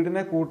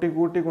സ്പീഡിനെ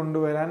കൂട്ടി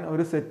കൊണ്ടുവരാൻ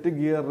ഒരു സെറ്റ്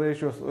ഗിയർ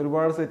റേഷ്യോസ്,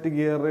 ഒരുപാട് സെറ്റ്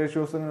ഗിയർ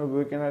റേഷ്യോസ്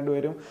ഉപയോഗിക്കാനായിട്ട്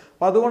വരും.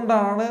 അപ്പോൾ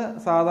അതുകൊണ്ടാണ്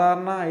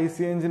സാധാരണ IC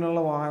എഞ്ചിനുള്ള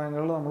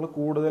വാഹനങ്ങളിൽ നമ്മൾ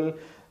കൂടുതൽ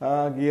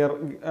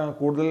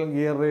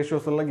ഗിയർ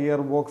റേഷ്യോസ് ഉള്ള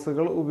ഗിയർ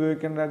ബോക്സുകൾ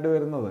ഉപയോഗിക്കേണ്ടതായിട്ട്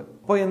വരുന്നത്.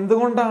 അപ്പോൾ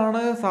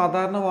എന്തുകൊണ്ടാണ്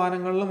സാധാരണ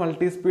വാഹനങ്ങളിൽ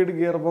മൾട്ടി സ്പീഡ്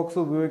ഗിയർ ബോക്സ്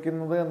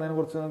ഉപയോഗിക്കുന്നത് എന്നതിനെ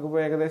കുറിച്ച് നമുക്ക്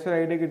ഏകദേശം ഒരു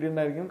ഐഡിയ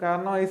കിട്ടിയിട്ടുണ്ടായിരിക്കും.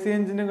 കാരണം IC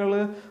എഞ്ചിനുകൾ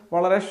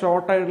വളരെ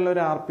ഷോർട്ട് ആയിട്ടുള്ള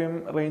ഒരു RPM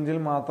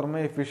റേഞ്ചിൽ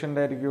മാത്രമേ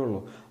എഫിഷ്യൻ്റ്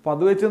ആയിരിക്കുകയുള്ളൂ. അപ്പോൾ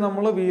അത് വെച്ച്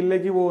നമ്മൾ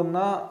വീലിലേക്ക് പോകുന്ന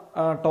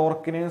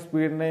ടോർക്കിനെയും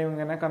സ്പീഡിനെയും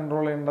ഇങ്ങനെ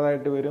കൺട്രോൾ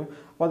ചെയ്യേണ്ടതായിട്ട് വരും.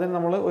 അപ്പോൾ അതിന്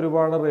നമ്മൾ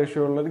ഒരുപാട്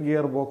റേഷ്യോ ഉള്ള ഒരു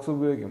ഗിയർ ബോക്സ്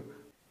ഉപയോഗിക്കും.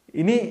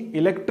 ഇനി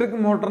ഇലക്ട്രിക്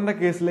മോട്ടറിന്റെ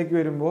കേസിലേക്ക്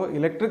വരുമ്പോൾ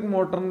ഇലക്ട്രിക്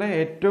മോട്ടറിന്റെ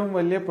ഏറ്റവും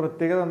വലിയ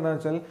പ്രത്യേകത എന്താണെന്ന്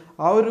വെച്ചാൽ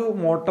ആ ഒരു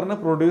മോട്ടറിന്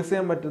പ്രൊഡ്യൂസ്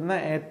ചെയ്യാൻ പറ്റുന്ന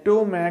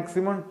ഏറ്റവും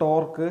മാക്സിമം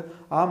ടോർക്ക്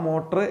ആ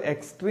മോട്ടർ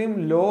എക്സ്ട്രീം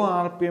ലോ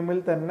RPM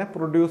തന്നെ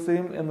പ്രൊഡ്യൂസ്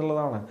ചെയ്യും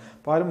എന്നുള്ളതാണ്.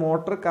 അപ്പോൾ ആ ഒരു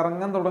മോട്ടർ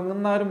കറങ്ങാൻ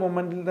തുടങ്ങുന്ന ആ ഒരു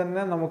മൊമെന്റിൽ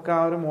തന്നെ നമുക്ക്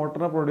ആ ഒരു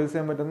മോട്ടറിനെ പ്രൊഡ്യൂസ്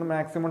ചെയ്യാൻ പറ്റുന്ന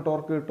മാക്സിമം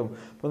ടോർക്ക് കിട്ടും.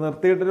 അപ്പോൾ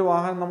നിർത്തിയിട്ടൊരു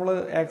വാഹനം നമ്മൾ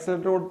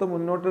ആക്സിലേറ്റർ കൊടുത്ത്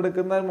മുന്നോട്ട്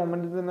എടുക്കുന്ന ഒരു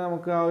മൊമെന്റിൽ തന്നെ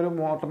നമുക്ക് ആ ഒരു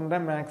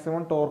മോട്ടറിന്റെ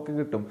മാക്സിമം ടോർക്ക്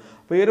കിട്ടും.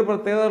 അപ്പോൾ ഈ ഒരു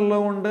പ്രത്യേകത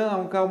ഉള്ളതുകൊണ്ട്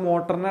നമുക്ക് ആ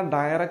മോട്ടറിനെ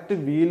ഡയറക്റ്റ്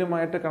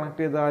വീലുമായിട്ട്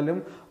കണക്ട് ചെയ്താലും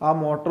ആ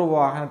മോട്ടോർ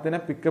വാഹനത്തിനെ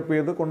പിക്കപ്പ്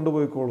ചെയ്ത്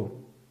കൊണ്ടുപോയിക്കോളും.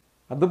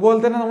 അതുപോലെ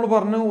തന്നെ നമ്മൾ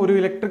പറഞ്ഞു ഒരു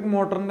ഇലക്ട്രിക്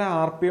മോട്ടറിന്റെ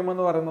RPM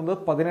എന്ന് പറയുന്നത്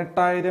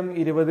 18,000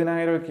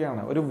 20,000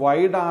 ഒക്കെയാണ്. ഒരു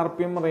വൈഡ്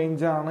RPM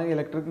റേഞ്ചാണ്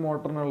ഇലക്ട്രിക്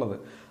മോട്ടറിനുള്ളത്.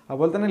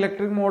 അതുപോലെ തന്നെ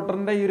ഇലക്ട്രിക്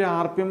മോട്ടറിന്റെ ഈ ഒരു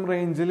RPM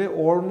റേഞ്ചിൽ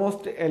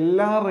ഓൾമോസ്റ്റ്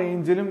എല്ലാ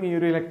റേഞ്ചിലും ഈ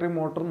ഒരു ഇലക്ട്രിക്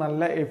മോട്ടർ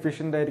നല്ല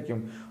എഫിഷ്യൻ്റ് ആയിരിക്കും.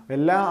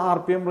 എല്ലാ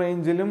RPM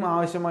റേഞ്ചിലും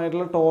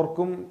ആവശ്യമായിട്ടുള്ള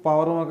ടോർക്കും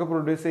പവറും ഒക്കെ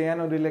പ്രൊഡ്യൂസ് ചെയ്യാൻ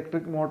ഒരു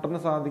ഇലക്ട്രിക്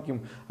മോട്ടറിന് സാധിക്കും.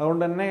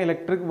 അതുകൊണ്ട് തന്നെ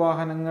ഇലക്ട്രിക്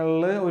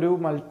വാഹനങ്ങളിൽ ഒരു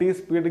മൾട്ടി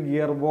സ്പീഡ്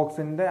ഗിയർ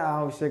ബോക്സിന്റെ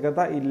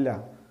ആവശ്യകത ഇല്ല.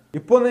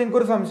 ഇപ്പോൾ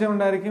നിങ്ങൾക്കൊരു സംശയം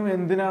ഉണ്ടായിരിക്കും,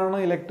 എന്തിനാണ്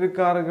ഇലക്ട്രിക്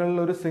കാറുകളിൽ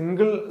ഒരു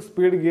സിംഗിൾ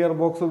സ്പീഡ് ഗിയർ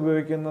ബോക്സ്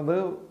ഉപയോഗിക്കുന്നത്,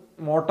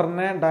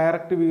 മോട്ടറിനെ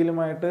ഡയറക്റ്റ്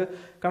വീലുമായിട്ട്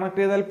കണക്ട്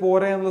ചെയ്താൽ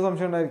പോരെ എന്നുള്ള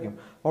സംശയം ഉണ്ടായിരിക്കും.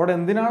 അവിടെ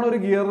എന്തിനാണ് ഒരു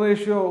ഗിയർ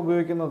റേഷ്യോ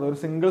ഉപയോഗിക്കുന്നത്, ഒരു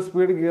സിംഗിൾ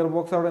സ്പീഡ് ഗിയർ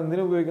ബോക്സ് അവിടെ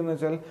എന്തിനു ഉപയോഗിക്കുന്നത്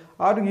വെച്ചാൽ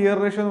ആ ഒരു ഗിയർ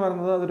റേഷ്യോ എന്ന്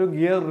പറയുന്നത് അതൊരു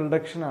ഗിയർ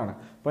റിഡക്ഷൻ ആണ്.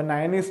 ഇപ്പോൾ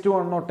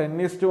 9:1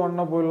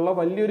 10:1 പോലുള്ള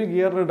വലിയൊരു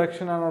ഗിയർ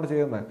റിഡക്ഷൻ ആണ് അവിടെ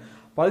ചെയ്യുന്നത്.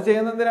 അപ്പോൾ അത്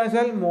ചെയ്യുന്നത് എന്തിനാണെന്ന്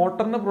വെച്ചാൽ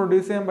മോട്ടറിന്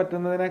പ്രൊഡ്യൂസ് ചെയ്യാൻ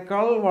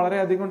പറ്റുന്നതിനേക്കാൾ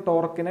വളരെയധികം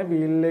ടോർക്കിനെ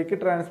വീലിലേക്ക്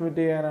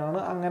ട്രാൻസ്മിറ്റ് ചെയ്യാനാണ്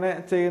അങ്ങനെ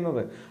ചെയ്യുന്നത്.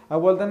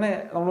 അതുപോലെ തന്നെ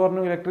നമ്മൾ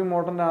പറഞ്ഞു ഇലക്ട്രിക്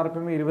മോട്ടറിന്റെ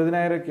RPM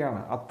 20,000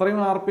 ഒക്കെയാണ്.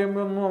 അത്രയും RPM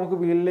ഒന്നും നമുക്ക്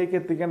വീലിലേക്ക്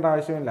എത്തിക്കേണ്ട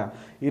ആവശ്യമില്ല.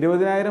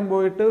 20,000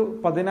 പോയിട്ട്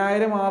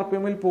 10,000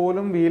 RPM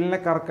പോലും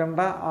വീലിനെ കറക്കേണ്ട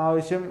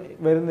ആവശ്യം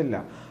വരുന്നില്ല.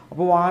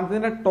 അപ്പോൾ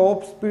വാഹനത്തിന്റെ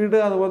ടോപ്പ് സ്പീഡ്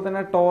അതുപോലെ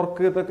തന്നെ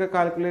ടോർക്ക് ഇതൊക്കെ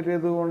കാൽക്കുലേറ്റ്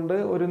ചെയ്തുകൊണ്ട്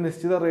ഒരു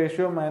നിശ്ചിത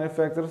റേഷ്യോ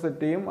മാനുഫാക്ചർ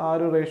സെറ്റ് ചെയ്യും. ആ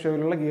ഒരു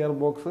റേഷ്യോയിലുള്ള ഗിയർ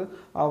ബോക്സ്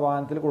ആ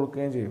വാഹനത്തിൽ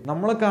കൊടുക്കുകയും ചെയ്യും.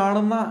 നമ്മൾ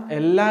കാണുന്ന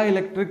എല്ലാ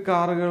electric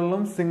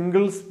കാറുകളിലും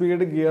single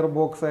speed gear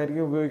box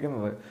ആയിരിക്കും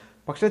ഉപയോഗിക്കുന്നത്.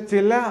 പക്ഷെ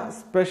ചില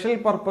സ്പെഷ്യൽ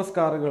പർപ്പസ്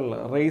കാറുകളിൽ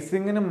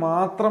റേസിങ്ങിന്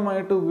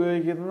മാത്രമായിട്ട്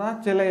ഉപയോഗിക്കുന്ന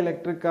ചില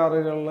ഇലക്ട്രിക്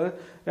കാറുകളിൽ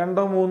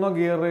 2-3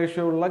 ഗിയർ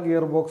റേഷ്യോ ഉള്ള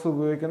ഗിയർ ബോക്സ്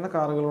ഉപയോഗിക്കുന്ന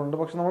കാറുകളുണ്ട്.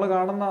 പക്ഷെ നമ്മൾ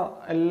കാണുന്ന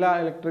എല്ലാ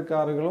ഇലക്ട്രിക്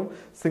കാറുകളും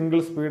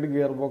സിംഗിൾ സ്പീഡ്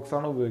ഗിയർ ബോക്സ്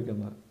ആണ്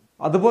ഉപയോഗിക്കുന്നത്.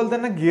 അതുപോലെ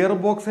തന്നെ ഗിയർ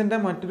ബോക്സിന്റെ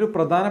മറ്റൊരു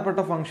പ്രധാനപ്പെട്ട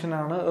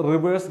ഫംഗ്ഷനാണ്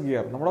റിവേഴ്സ്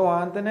ഗിയർ. നമ്മുടെ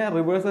വാഹനത്തിനെ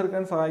റിവേഴ്സ്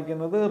എടുക്കാൻ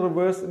സഹായിക്കുന്നത്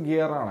റിവേഴ്സ്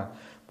ഗിയർ ആണ്.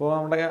 ഇപ്പോൾ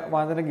നമ്മുടെ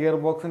വാഹനത്തിന്റെ ഗിയർ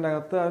ബോക്സിന്റെ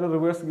അകത്ത് ആ ഒരു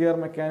റിവേഴ്സ് ഗിയർ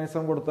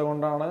മെക്കാനിസം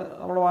കൊടുത്തുകൊണ്ടാണ്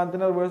നമ്മുടെ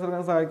വാഹനത്തിനെ റിവേഴ്സ്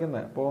എടുക്കാൻ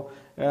സഹായിക്കുന്നത്. ഇപ്പോൾ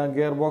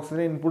ഗിയർ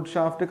ബോക്സിന്റെ ഇൻപുട്ട്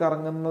ഷാഫ്റ്റ്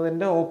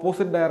കറങ്ങുന്നതിന്റെ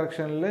ഓപ്പോസിറ്റ്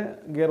ഡയറക്ഷനിൽ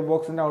ഗിയർ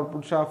ബോക്സിന്റെ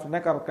ഔട്ട്പുട്ട്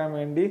ഷാഫ്റ്റിനെ കറക്കാൻ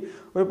വേണ്ടി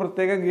ഒരു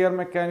പ്രത്യേക ഗിയർ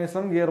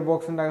മെക്കാനിസം ഗിയർ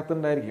ബോക്സിന്റെ അകത്ത്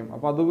ഉണ്ടായിരിക്കും.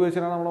 അപ്പോൾ അത്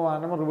ഉപയോഗിച്ചാണ് നമ്മുടെ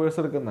വാഹനം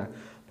റിവേഴ്സ് എടുക്കുന്നത്.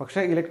 പക്ഷേ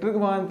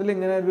ഇലക്ട്രിക് വാഹനത്തിൽ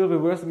ഇങ്ങനെ ഒരു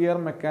റിവേഴ്സ് ഗിയർ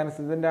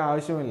മെക്കാനിസത്തിന്റെ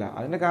ആവശ്യമില്ല.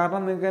 അതിന്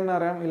കാരണം നിങ്ങൾക്ക് തന്നെ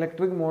അറിയാം,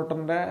 ഇലക്ട്രിക്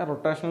മോട്ടറിന്റെ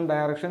റൊട്ടേഷണൽ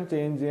ഡയറക്ഷൻ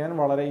ചേഞ്ച് ചെയ്യാൻ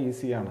വളരെ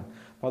ഈസിയാണ്.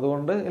 അപ്പോൾ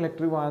അതുകൊണ്ട്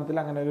ഇലക്ട്രിക് വാഹനത്തിൽ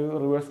അങ്ങനെ ഒരു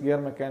റിവേഴ്സ് ഗിയർ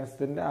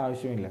മെക്കാനിസത്തിന്റെ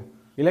ആവശ്യമില്ല.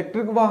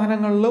 ഇലക്ട്രിക്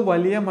വാഹനങ്ങളിൽ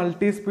വലിയ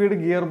മൾട്ടി സ്പീഡ്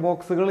ഗിയർ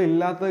ബോക്സുകൾ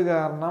ഇല്ലാത്തത്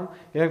കാരണം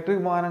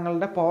ഇലക്ട്രിക്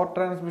വാഹനങ്ങളുടെ പവർ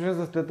ട്രാൻസ്മിഷൻ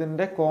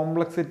സിസ്റ്റത്തിന്റെ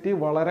കോംപ്ലക്സിറ്റി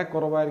വളരെ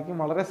കുറവായിരിക്കും.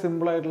 വളരെ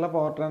സിമ്പിൾ ആയിട്ടുള്ള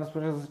പവർ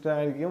ട്രാൻസ്മിഷൻ സിസ്റ്റം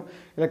ആയിരിക്കും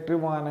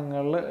ഇലക്ട്രിക്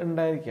വാഹനങ്ങളിൽ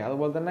ഉണ്ടായിരിക്കുക.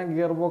 അതുപോലെ തന്നെ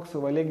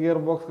വലിയ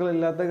ഗിയർ ബോക്സുകൾ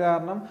ഇല്ലാത്ത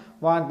കാരണം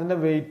വാഹനത്തിന്റെ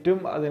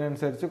വെയിറ്റും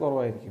അതിനനുസരിച്ച്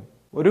കുറവായിരിക്കും.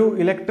 ഒരു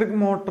ഇലക്ട്രിക്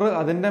മോട്ടർ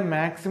അതിന്റെ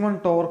മാക്സിമം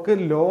ടോർക്ക്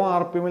ലോ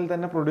RPM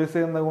തന്നെ പ്രൊഡ്യൂസ്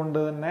ചെയ്യുന്നത്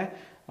കൊണ്ട് തന്നെ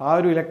ആ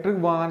ഒരു ഇലക്ട്രിക്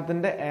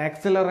വാഹനത്തിന്റെ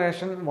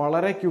ആക്സിലറേഷൻ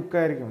വളരെ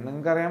ക്വിക്കായിരിക്കും.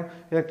 നിങ്ങൾക്കറിയാം,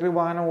 ഇലക്ട്രിക്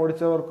വാഹനം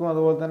ഓടിച്ചവർക്കും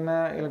അതുപോലെ തന്നെ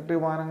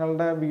ഇലക്ട്രിക്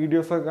വാഹനങ്ങളുടെ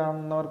വീഡിയോസ് ഒക്കെ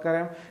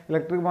കാണുന്നവർക്കറിയാം,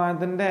 ഇലക്ട്രിക്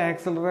വാഹനത്തിന്റെ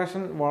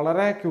ആക്സിലറേഷൻ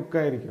വളരെ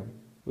ക്വിക്കായിരിക്കും.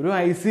 ഒരു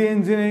IC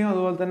എഞ്ചിനെയും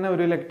അതുപോലെ തന്നെ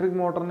ഒരു ഇലക്ട്രിക്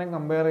മോട്ടറിനെയും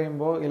കമ്പയർ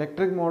ചെയ്യുമ്പോൾ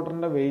ഇലക്ട്രിക്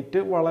മോട്ടറിൻ്റെ വെയിറ്റ്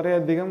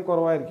വളരെയധികം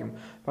കുറവായിരിക്കും.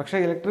 പക്ഷേ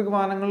ഇലക്ട്രിക്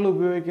വാഹനങ്ങളിൽ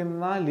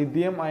ഉപയോഗിക്കുന്ന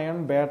ലിഥിയം അയൺ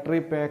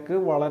ബാറ്ററി പാക്ക്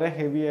വളരെ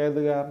ഹെവി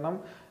ആയത് കാരണം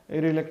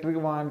ഒരു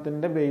ഇലക്ട്രിക്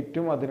വാഹനത്തിൻ്റെ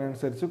വെയിറ്റും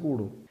അതിനനുസരിച്ച്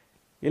കൂടും.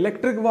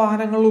 ഇലക്ട്രിക്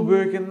വാഹനങ്ങളിൽ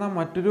ഉപയോഗിക്കുന്ന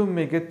മറ്റൊരു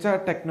മികച്ച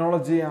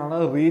ടെക്നോളജിയാണ്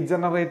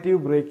regenerative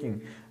braking.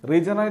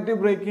 Regenerative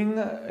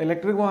braking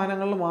electric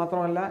വാഹനങ്ങളിൽ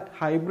മാത്രമല്ല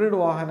ഹൈബ്രിഡ്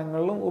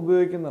വാഹനങ്ങളിലും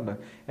ഉപയോഗിക്കുന്നുണ്ട്.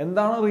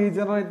 എന്താണ്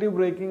റീജനറേറ്റീവ്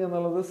ബ്രേക്കിംഗ്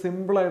എന്നുള്ളത്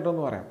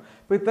സിമ്പിളായിട്ടൊന്ന് പറയാം.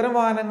 ഇപ്പോൾ ഇത്തരം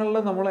വാഹനങ്ങളിൽ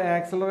നമ്മൾ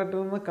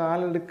ആക്സിലറേറ്ററിൽ നിന്ന്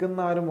കാലെടുക്കുന്ന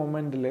ആ ഒരു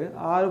മൊമെൻറ്റിൽ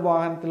ആ ഒരു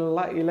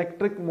വാഹനത്തിലുള്ള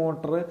ഇലക്ട്രിക്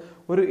മോട്ടർ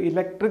ഒരു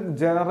ഇലക്ട്രിക്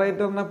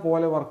ജനറേറ്ററിനെ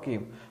പോലെ വർക്ക്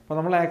ചെയ്യും. അപ്പോൾ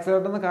നമ്മൾ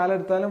ആക്സിലറേറ്ററിൽ നിന്ന്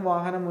കാലെടുത്താലും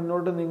വാഹനം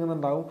മുന്നോട്ട്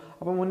നീങ്ങുന്നുണ്ടാവും.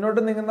 അപ്പോൾ മുന്നോട്ട്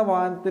നീങ്ങുന്ന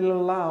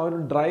വാഹനത്തിലുള്ള ആ ഒരു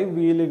ഡ്രൈവ്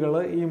വീലുകൾ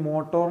ഈ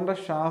മോട്ടോറിൻ്റെ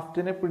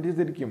ഷാഫ്റ്റിനെ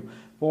പിടിച്ചിരിക്കും.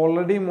 അപ്പോൾ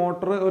ഓൾറെഡി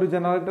മോട്ടർ ഒരു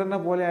ജനറേറ്ററിനെ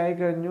പോലെ ആയി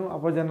കഴിഞ്ഞു.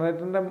 അപ്പോൾ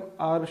ജനറേറ്ററിൻ്റെ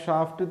ആ ഒരു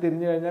ഷാഫ്റ്റ്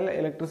തിരിഞ്ഞു കഴിഞ്ഞാൽ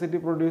ഇലക്ട്രിസിറ്റി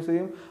പ്രൊഡ്യൂസ്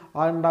ചെയ്യും.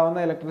 ആ ഉണ്ടാകുന്ന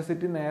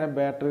ഇലക്ട്രിസിറ്റി നേരെ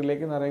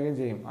ബാറ്ററിയിലേക്ക് നിറയുകയും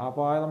ചെയ്യും.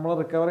 അപ്പോൾ ആ നമ്മൾ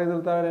റിക്കവർ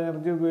ചെയ്തെടുത്ത ആ ഒരു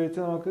എനർജി ഉപയോഗിച്ച്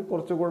നമുക്ക്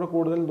കുറച്ചുകൂടെ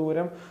കൂടുതൽ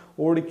ദൂരം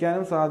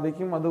ഓടിക്കാനും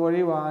സാധിക്കും. അതുവഴി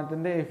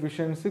വാഹനത്തിൻ്റെ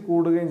എഫിഷ്യൻസി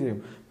കൂടുകയും ചെയ്യും.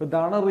 അപ്പോൾ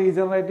ഇതാണ്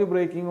റീജനറേറ്റീവ്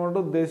ബ്രേക്കിംഗ് കൊണ്ട്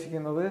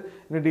ഉദ്ദേശിക്കുന്നത്.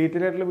 ഇനി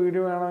ഡീറ്റെയിൽ ആയിട്ടുള്ള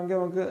വീഡിയോ വേണമെങ്കിൽ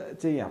നമുക്ക്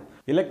ചെയ്യാം.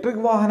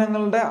 ഇലക്ട്രിക്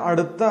വാഹനങ്ങളുടെ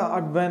അടുത്ത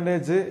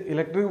അഡ്വാൻറ്റേജ്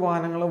ഇലക്ട്രിക്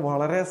വാഹനങ്ങൾ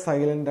വളരെ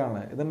സൈലൻ്റ്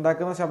ആണ്.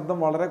 ഇതുണ്ടാക്കുന്ന ശബ്ദം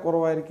വളരെ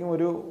കുറവായിരിക്കും.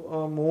 ഒരു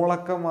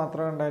മൂളക്കം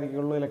മാത്രമേ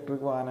ഉണ്ടായിരിക്കുള്ളൂ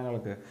ഇലക്ട്രിക്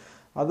വാഹനങ്ങൾക്ക്.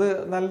 അത്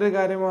നല്ലൊരു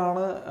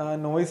കാര്യമാണ്.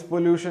 നോയിസ്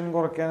പൊല്യൂഷൻ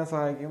കുറയ്ക്കാൻ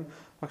സഹായിക്കും.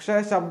 പക്ഷേ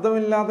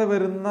ശബ്ദമില്ലാതെ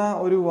വരുന്ന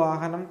ഒരു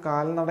വാഹനം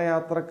കാൽനട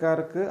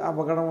യാത്രക്കാർക്ക്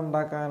അപകടം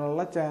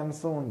ഉണ്ടാക്കാനുള്ള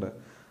ചാൻസും ഉണ്ട്.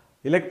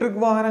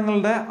 ഇലക്ട്രിക്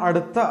വാഹനങ്ങളുടെ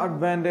അടുത്ത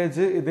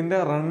അഡ്വാൻറ്റേജ് ഇതിൻ്റെ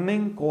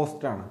റണ്ണിങ്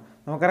കോസ്റ്റാണ്.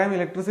 നമുക്കറിയാം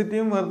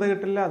ഇലക്ട്രിസിറ്റിയും വെറുതെ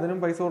കിട്ടില്ല, അതിനും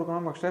പൈസ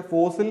കൊടുക്കണം. പക്ഷേ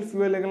ഫോസിൽ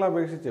ഫ്യൂവലുകളെ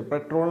അപേക്ഷിച്ച്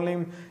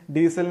പെട്രോളിനെയും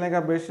ഡീസലിനെയൊക്കെ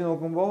അപേക്ഷിച്ച്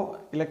നോക്കുമ്പോൾ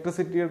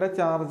ഇലക്ട്രിസിറ്റിയുടെ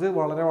ചാർജ്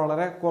വളരെ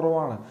വളരെ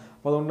കുറവാണ്.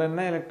 അപ്പോൾ അതുകൊണ്ട്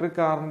തന്നെ ഇലക്ട്രിക്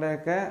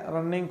കാറിൻ്റെയൊക്കെ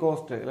റണ്ണിങ്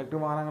കോസ്റ്റ്,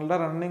 ഇലക്ട്രിക് വാഹനങ്ങളുടെ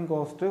റണ്ണിങ്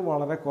കോസ്റ്റ്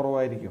വളരെ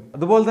കുറവായിരിക്കും.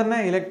 അതുപോലെ തന്നെ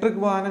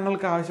ഇലക്ട്രിക്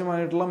വാഹനങ്ങൾക്ക്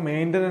ആവശ്യമായിട്ടുള്ള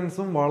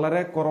മെയിൻ്റനൻസും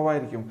വളരെ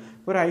കുറവായിരിക്കും.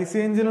 ഇപ്പോൾ ഒരു IC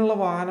എഞ്ചിനുള്ള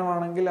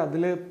വാഹനമാണെങ്കിൽ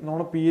അതിൽ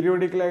നമ്മൾ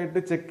പീരിയോഡിക്കലായിട്ട്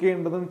ചെക്ക്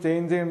ചെയ്യേണ്ടതും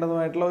ചേഞ്ച്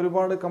ചെയ്യേണ്ടതുമായിട്ടുള്ള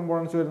ഒരുപാട്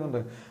കമ്പോണൻസ്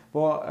വരുന്നുണ്ട്.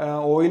 ഇപ്പോൾ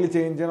ഓയിൽ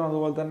ചേഞ്ച് ചെയ്യണം,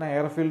 അതുപോലെ തന്നെ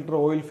air filter,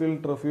 oil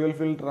filter, fuel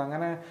filter,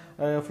 അങ്ങനെ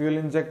ഫ്യൂൽ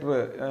ഇഞ്ചക്ടർ,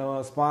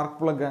 സ്പാർക്ക്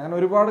പ്ലഗ്, അങ്ങനെ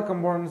ഒരുപാട്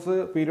കമ്പോണൻസ്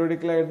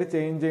പീരിയോഡിക്കലായിട്ട്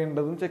ചേഞ്ച്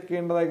ചെയ്യേണ്ടതും ചെക്ക്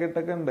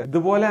ചെയ്യേണ്ടതായിട്ടൊക്കെ ഉണ്ട്.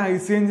 ഇതുപോലെ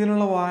IC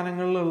എഞ്ചിനുള്ള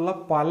വാഹനങ്ങളിലുള്ള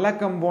പല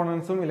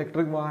കമ്പോണൻസും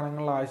ഇലക്ട്രിക്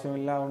വാഹനങ്ങളിൽ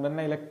ആവശ്യമില്ല. അതുകൊണ്ട്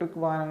തന്നെ ഇലക്ട്രിക്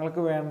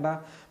വാഹനങ്ങൾക്ക് വേണ്ട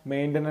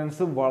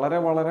മെയിൻ്റനൻസ് വളരെ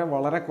വളരെ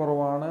വളരെ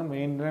കുറവാണ്.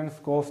 മെയിൻ്റനൻസ്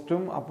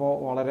കോസ്റ്റും അപ്പോൾ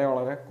വളരെ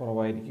വളരെ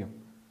കുറവായിരിക്കും.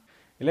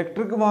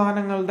 ഇലക്ട്രിക്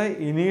വാഹനങ്ങളുടെ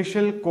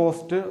ഇനീഷ്യൽ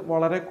കോസ്റ്റ്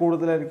വളരെ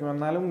കൂടുതലായിരിക്കും.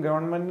 എന്നാലും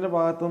ഗവൺമെൻറ്റിൻ്റെ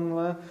ഭാഗത്തു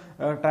നിന്ന്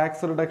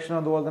ടാക്സ് റിഡക്ഷൻ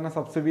അതുപോലെ തന്നെ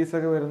സബ്സിഡീസ്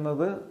ഒക്കെ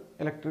വരുന്നത്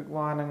ഇലക്ട്രിക്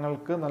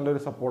വാഹനങ്ങൾക്ക് നല്ലൊരു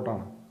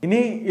സപ്പോർട്ടാണ്.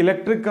 ഇനി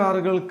ഇലക്ട്രിക്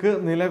കാറുകൾക്ക്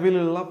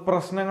നിലവിലുള്ള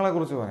പ്രശ്നങ്ങളെ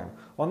കുറിച്ച് പറയാം.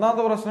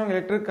 ഒന്നാമത്തെ പ്രശ്നം,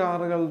 ഇലക്ട്രിക്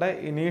കാറുകളുടെ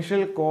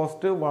ഇനീഷ്യൽ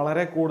കോസ്റ്റ്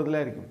വളരെ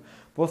കൂടുതലായിരിക്കും.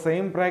 ഇപ്പോൾ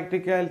സെയിം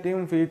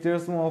പ്രാക്ടിക്കാലിറ്റിയും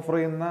ഫീച്ചേഴ്സും ഓഫർ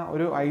ചെയ്യുന്ന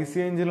ഒരു IC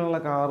എഞ്ചിനുള്ള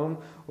കാറും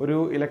ഒരു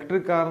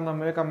ഇലക്ട്രിക് കാറും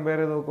തമ്മിൽ കമ്പയർ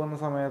ചെയ്ത് നോക്കുന്ന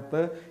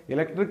സമയത്ത്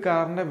ഇലക്ട്രിക്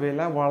കാറിൻ്റെ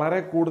വില വളരെ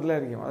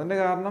കൂടുതലായിരിക്കും. അതിൻ്റെ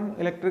കാരണം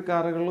ഇലക്ട്രിക്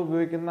കാറുകളിൽ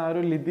ഉപയോഗിക്കുന്ന ആ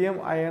ഒരു ലിഥിയം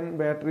അയൺ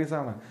ബാറ്ററീസ്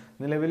ആണ്.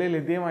 നിലവിലെ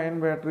ലിഥിയം അയൺ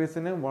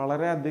ബാറ്ററീസിന്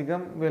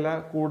വളരെയധികം വില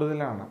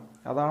കൂടുതലാണ്.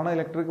 അതാണ്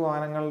ഇലക്ട്രിക്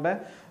വാഹനങ്ങളുടെ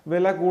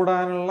വില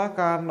കൂടാനുള്ള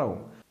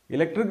കാരണവും.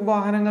 ഇലക്ട്രിക്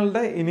വാഹനങ്ങളുടെ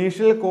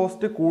ഇനീഷ്യൽ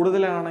കോസ്റ്റ്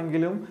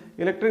കൂടുതലാണെങ്കിലും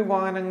ഇലക്ട്രിക്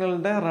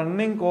വാഹനങ്ങളുടെ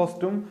റണ്ണിങ്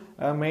കോസ്റ്റും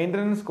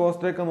മെയിൻ്റനൻസ്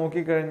കോസ്റ്റൊക്കെ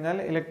നോക്കിക്കഴിഞ്ഞാൽ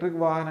ഇലക്ട്രിക്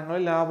വാഹനങ്ങൾ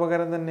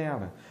ലാഭകരം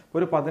തന്നെയാണ്. ഇപ്പോൾ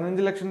ഒരു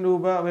 15 ലക്ഷം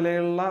രൂപ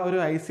വിലയുള്ള ഒരു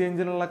IC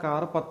എഞ്ചിനുള്ള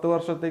കാർ 10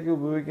 വർഷത്തേക്ക്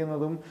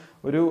ഉപയോഗിക്കുന്നതും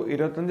ഒരു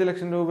 25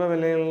 ലക്ഷം രൂപ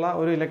വിലയുള്ള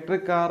ഒരു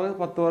ഇലക്ട്രിക് കാർ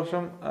 10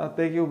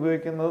 വർഷത്തേക്ക്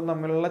ഉപയോഗിക്കുന്നതും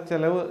തമ്മിലുള്ള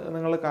ചെലവ്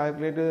നിങ്ങൾ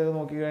കാൽക്കുലേറ്റ് ചെയ്ത്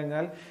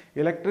നോക്കിക്കഴിഞ്ഞാൽ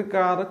ഇലക്ട്രിക്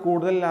കാർ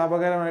കൂടുതൽ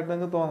ലാഭകരമായിട്ട്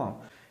നിങ്ങൾക്ക് തോന്നാം.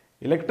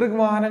 ഇലക്ട്രിക്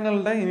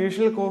വാഹനങ്ങളുടെ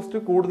ഇനീഷ്യൽ കോസ്റ്റ്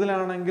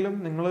കൂടുതലാണെങ്കിലും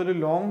നിങ്ങളൊരു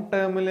ലോങ്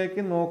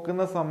ടേമിലേക്ക്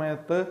നോക്കുന്ന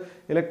സമയത്ത്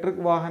ഇലക്ട്രിക്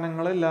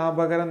വാഹനങ്ങൾ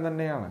ലാഭകരം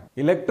തന്നെയാണ്.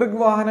 ഇലക്ട്രിക്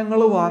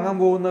വാഹനങ്ങൾ വാങ്ങാൻ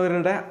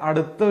പോകുന്നവരുടെ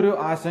അടുത്തൊരു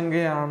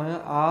ആശങ്കയാണ്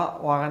ആ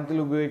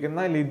വാഹനത്തിൽ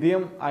ഉപയോഗിക്കുന്ന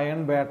ലിഥിയം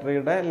അയൺ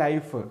ബാറ്ററിയുടെ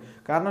ലൈഫ്.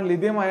 കാരണം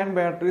ലിഥിയം അയൺ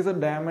ബാറ്ററീസ്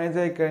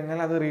ഡാമേജ് ആയി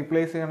കഴിഞ്ഞാൽ അത്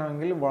റീപ്ലേസ്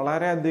ചെയ്യണമെങ്കിൽ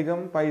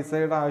വളരെയധികം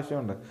പൈസയുടെ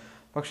ആവശ്യമുണ്ട്.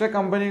 പക്ഷേ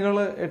കമ്പനികൾ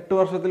 8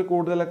 വർഷത്തിൽ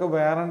കൂടുതലൊക്കെ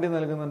വാറണ്ടി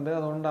നൽകുന്നുണ്ട്.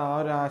 അതുകൊണ്ട് ആ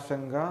ഒരു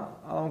ആശങ്ക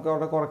നമുക്ക്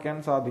അവിടെ കുറയ്ക്കാൻ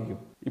സാധിക്കും.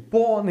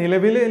 ഇപ്പോൾ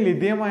നിലവിൽ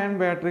ലിഥിയം അയൺ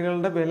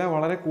ബാറ്ററികളുടെ വില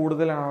വളരെ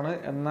കൂടുതലാണ്.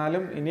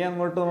 എന്നാലും ഇനി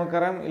അങ്ങോട്ട്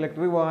നമുക്കറിയാം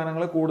ഇലക്ട്രിക്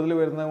വാഹനങ്ങൾ കൂടുതൽ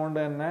വരുന്നത് കൊണ്ട്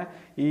തന്നെ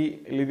ഈ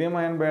ലിഥിയം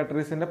അയൺ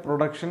ബാറ്ററീസിൻ്റെ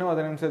പ്രൊഡക്ഷനും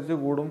അതിനനുസരിച്ച്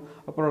കൂടും.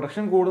 അപ്പോൾ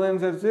പ്രൊഡക്ഷൻ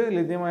കൂടുന്നതനുസരിച്ച്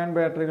ലിഥിയം അയൺ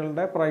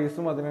ബാറ്ററികളുടെ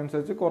പ്രൈസും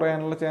അതിനനുസരിച്ച്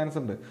കുറയാനുള്ള ചാൻസ്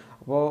ഉണ്ട്.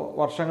 അപ്പോൾ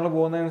വർഷങ്ങൾ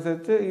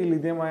പോകുന്നതനുസരിച്ച് ഈ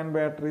ലിഥിയം അയൺ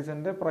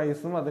ബാറ്ററീസിൻ്റെ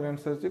പ്രൈസും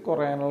അതിനനുസരിച്ച്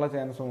കുറയാനുള്ള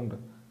ചാൻസും ഉണ്ട്.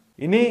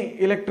 ഇനി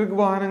ഇലക്ട്രിക്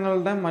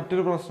വാഹനങ്ങളുടെ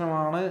മറ്റൊരു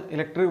പ്രശ്നമാണ്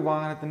ഇലക്ട്രിക്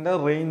വാഹനത്തിൻ്റെ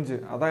റേഞ്ച്.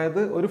 അതായത്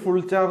ഒരു ഫുൾ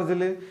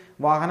ചാർജിൽ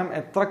വാഹനം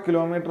എത്ര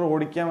കിലോമീറ്റർ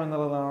ഓടിക്കാം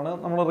എന്നുള്ളതാണ്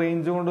നമ്മൾ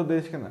റേഞ്ച് കൊണ്ട്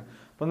ഉദ്ദേശിക്കുന്നത്.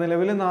 ഇപ്പോൾ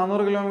നിലവിൽ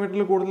 400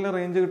 കിലോമീറ്ററിൽ കൂടുതൽ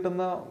റേഞ്ച്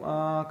കിട്ടുന്ന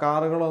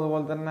കാറുകളും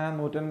അതുപോലെ തന്നെ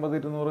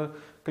 150-200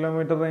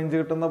 കിലോമീറ്റർ റേഞ്ച്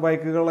കിട്ടുന്ന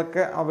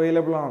ബൈക്കുകളൊക്കെ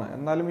അവൈലബിൾ ആണ്.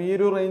 എന്നാലും ഈ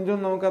ഒരു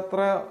റേഞ്ചും നമുക്ക് അത്ര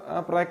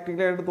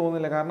പ്രാക്ടിക്കലായിട്ട്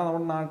തോന്നില്ല. കാരണം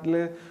നമ്മുടെ നാട്ടിൽ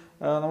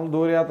നമ്മൾ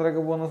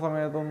ദൂരയാത്രയൊക്കെ പോകുന്ന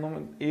സമയത്തൊന്നും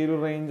ഈ ഒരു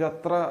റേഞ്ച്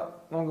അത്ര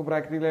നമുക്ക്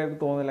പ്രാക്ടിക്കലായിട്ട്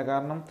തോന്നില്ല.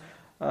 കാരണം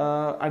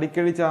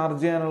അടിക്കടി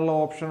ചാർജ് ചെയ്യാനുള്ള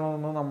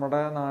ഓപ്ഷനൊന്നും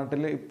നമ്മുടെ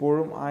നാട്ടിൽ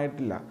ഇപ്പോഴും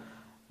ആയിട്ടില്ല.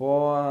 അപ്പോൾ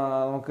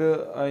നമുക്ക്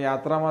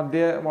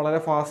യാത്രാമധ്യേ വളരെ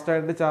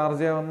ഫാസ്റ്റായിട്ട് ചാർജ്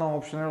ചെയ്യാവുന്ന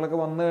ഓപ്ഷനുകളൊക്കെ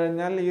വന്നു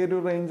കഴിഞ്ഞാൽ ഈ ഒരു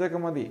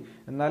റേഞ്ചൊക്കെ മതി.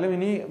 എന്നാലും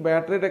ഇനി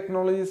ബാറ്ററി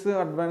ടെക്നോളജീസ്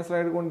അഡ്വാൻസ്ഡ്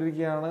ആയിട്ട്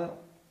കൊണ്ടിരിക്കുകയാണ്.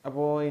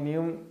 അപ്പോൾ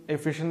ഇനിയും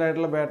എഫിഷ്യൻ്റ്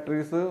ആയിട്ടുള്ള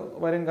ബാറ്ററീസ്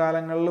വരും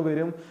കാലങ്ങളിൽ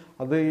വരും.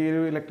 അത് ഈ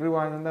ഒരു ഇലക്ട്രിക്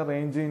വാഹനത്തിൻ്റെ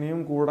റേഞ്ച്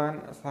ഇനിയും കൂടാൻ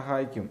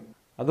സഹായിക്കും.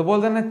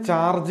 അതുപോലെ തന്നെ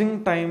ചാർജിങ്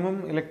ടൈമും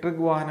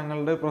ഇലക്ട്രിക്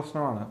വാഹനങ്ങളുടെ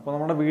പ്രശ്നമാണ്. ഇപ്പോൾ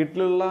നമ്മുടെ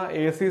വീട്ടിലുള്ള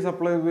AC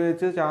സപ്ലൈ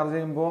ഉപയോഗിച്ച് ചാർജ്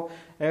ചെയ്യുമ്പോൾ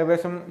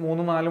ഏകദേശം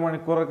 3-4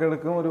 മണിക്കൂറൊക്കെ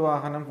എടുക്കും ഒരു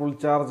വാഹനം ഫുൾ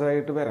ചാർജ്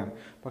ആയിട്ട് വരാൻ.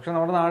 പക്ഷെ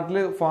നമ്മുടെ നാട്ടിൽ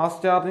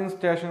ഫാസ്റ്റ് ചാർജിങ്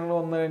സ്റ്റേഷനുകൾ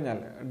വന്നു കഴിഞ്ഞാൽ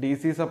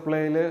DC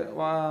സപ്ലൈയിൽ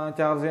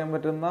ചാർജ് ചെയ്യാൻ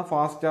പറ്റുന്ന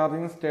ഫാസ്റ്റ്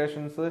ചാർജിങ്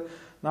സ്റ്റേഷൻസ്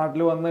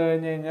നാട്ടിൽ വന്നു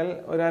കഴിഞ്ഞാൽ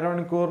ഒരു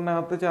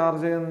അരമണിക്കൂറിനകത്ത്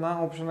ചാർജ് ചെയ്യുന്ന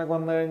ഓപ്ഷനൊക്കെ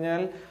വന്നു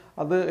കഴിഞ്ഞാൽ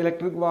അത്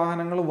ഇലക്ട്രിക്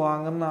വാഹനങ്ങൾ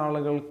വാങ്ങുന്ന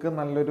ആളുകൾക്ക്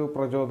നല്ലൊരു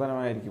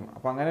പ്രചോദനമായിരിക്കും.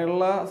 അപ്പം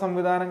അങ്ങനെയുള്ള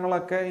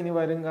സംവിധാനങ്ങളൊക്കെ ഇനി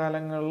വരും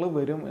കാലങ്ങളിൽ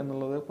വരും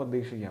എന്നുള്ളത്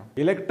പ്രതീക്ഷിക്കാം.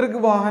 ഇലക്ട്രിക്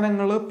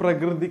വാഹനങ്ങൾ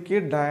പ്രകൃതിക്ക്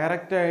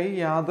ഡയറക്റ്റായി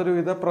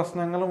യാതൊരുവിധ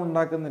പ്രശ്നങ്ങളും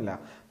ഉണ്ടാക്കുന്നില്ല.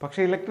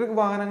 പക്ഷേ ഇലക്ട്രിക്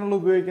വാഹനങ്ങളിൽ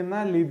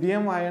ഉപയോഗിക്കുന്ന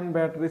ലിഥിയം അയൺ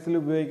ബാറ്ററീസിൽ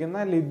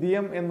ഉപയോഗിക്കുന്ന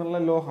ലിഥിയം എന്നുള്ള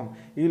ലോഹം,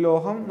 ഈ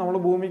ലോഹം നമ്മൾ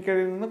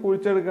ഭൂമിക്കടിയിൽ നിന്ന്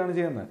കുഴിച്ചെടുക്കുകയാണ്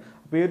ചെയ്യുന്നത്.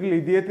 അപ്പോൾ ഈ ഒരു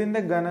ലിഥിയത്തിൻ്റെ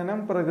ഖനനം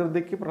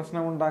പ്രകൃതിക്ക്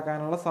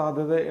പ്രശ്നമുണ്ടാക്കാനുള്ള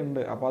സാധ്യത ഉണ്ട്.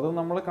 അപ്പോൾ അത്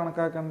നമ്മൾ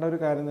കണക്കാക്കേണ്ട ഒരു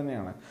കാര്യം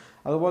തന്നെയാണ്.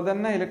 അതുപോലെ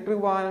തന്നെ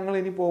ഇലക്ട്രിക് വാഹനങ്ങൾ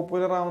ഇനി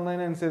പോപ്പുലർ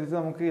ആവുന്നതിനനുസരിച്ച്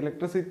നമുക്ക്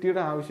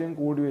ഇലക്ട്രിസിറ്റിയുടെ ആവശ്യം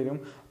കൂടി വരും.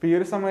 അപ്പോൾ ഈ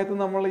ഒരു സമയത്ത്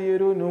നമ്മൾ ഈ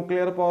ഒരു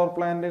ന്യൂക്ലിയർ പവർ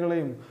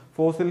പ്ലാന്റുകളെയും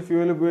ഫോസിൽ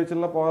ഫ്യൂവൽ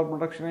ഉപയോഗിച്ചുള്ള പവർ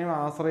പ്രൊഡക്ഷനെയും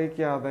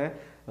ആശ്രയിക്കാതെ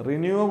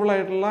റിന്യൂവബിൾ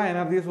ആയിട്ടുള്ള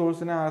എനർജി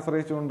സോഴ്സിനെ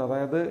ആശ്രയിച്ചുകൊണ്ട്,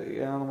 അതായത്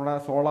നമ്മുടെ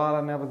solar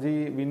energy,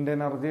 wind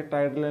energy,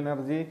 tidal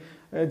energy,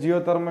 Jio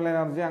thermal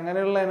energy,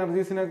 അങ്ങനെയുള്ള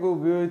എനർജീസിനൊക്കെ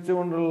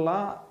ഉപയോഗിച്ചുകൊണ്ടുള്ള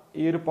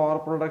ഈ ഒരു പവർ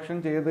പ്രൊഡക്ഷൻ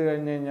ചെയ്ത്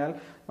കഴിഞ്ഞ് കഴിഞ്ഞാൽ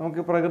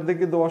നമുക്ക്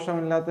പ്രകൃതിക്ക്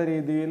ദോഷമില്ലാത്ത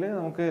രീതിയിൽ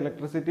നമുക്ക്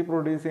ഇലക്ട്രിസിറ്റി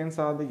പ്രൊഡ്യൂസ് ചെയ്യാൻ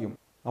സാധിക്കും.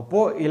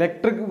 അപ്പോൾ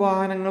ഇലക്ട്രിക്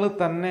വാഹനങ്ങൾ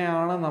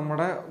തന്നെയാണ്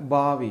നമ്മുടെ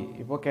ഭാവി.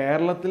 ഇപ്പോൾ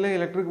കേരളത്തിലെ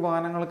ഇലക്ട്രിക്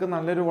വാഹനങ്ങൾക്ക്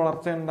നല്ലൊരു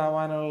വളർച്ച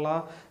ഉണ്ടാവാനുള്ള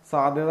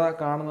സാധ്യത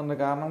കാണുന്നുണ്ട്.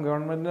 കാരണം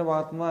ഗവൺമെൻറ്റിൻ്റെ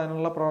ഭാഗത്തുനിന്ന്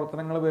അതിനുള്ള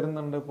പ്രവർത്തനങ്ങൾ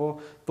വരുന്നുണ്ട്. ഇപ്പോൾ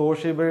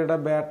തോഷിബയുടെ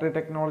ബാറ്ററി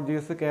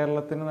ടെക്നോളജീസ്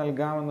കേരളത്തിന്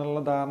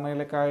നൽകാമെന്നുള്ള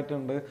ധാരണയിലൊക്കെ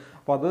ആയിട്ടുണ്ട്.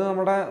 അപ്പോൾ അത്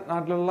നമ്മുടെ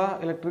നാട്ടിലുള്ള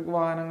ഇലക്ട്രിക്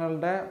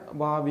വാഹനങ്ങളുടെ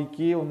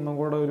ഭാവിക്ക് ഒന്നും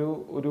കൂടെ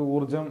ഒരു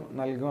ഊർജം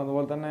നൽകും.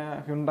 അതുപോലെ തന്നെ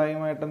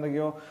ഹ്യുണ്ടായിയുമായിട്ട്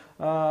എന്തൊക്കെയോ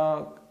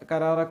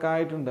കരാറൊക്കെ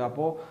ആയിട്ടുണ്ട്.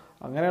 അപ്പോൾ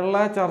അങ്ങനെയുള്ള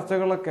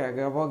ചർച്ചകളൊക്കെ,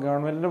 അപ്പോൾ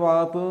ഗവൺമെൻറ്റിൻ്റെ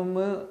ഭാഗത്തു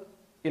നിന്ന്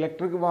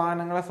ഇലക്ട്രിക്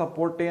വാഹനങ്ങളെ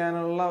സപ്പോർട്ട്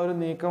ചെയ്യാനുള്ള ഒരു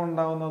നീക്കം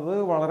ഉണ്ടാകുന്നത്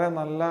വളരെ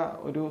നല്ല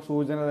ഒരു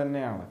സൂചന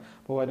തന്നെയാണ്.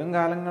 അപ്പോൾ വരും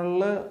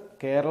കാലങ്ങളിൽ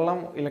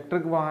കേരളം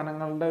ഇലക്ട്രിക്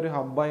വാഹനങ്ങളുടെ ഒരു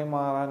ഹബ്ബായി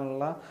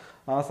മാറാനുള്ള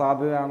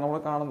സാധ്യതയാണ്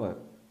നമ്മൾ കാണുന്നത്.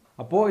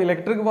 അപ്പോൾ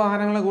ഇലക്ട്രിക്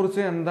വാഹനങ്ങളെ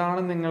കുറിച്ച്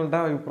എന്താണ് നിങ്ങളുടെ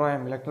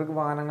അഭിപ്രായം? ഇലക്ട്രിക്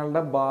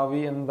വാഹനങ്ങളുടെ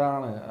ഭാവി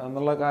എന്താണ്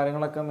എന്നുള്ള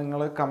കാര്യങ്ങളൊക്കെ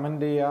നിങ്ങൾ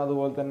കമൻറ്റ് ചെയ്യുക.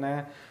 അതുപോലെ തന്നെ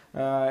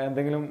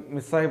എന്തെങ്കിലും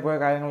മിസ്സായിപ്പോയ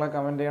കാര്യങ്ങളൊക്കെ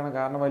കമൻറ്റ് ചെയ്യണം.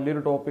 കാരണം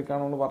വലിയൊരു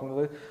ടോപ്പിക്കാണ് നമ്മൾ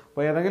പറഞ്ഞത്.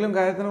 അപ്പോൾ ഏതെങ്കിലും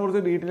കാര്യത്തിനെ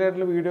കുറിച്ച് ഡീറ്റെയിൽ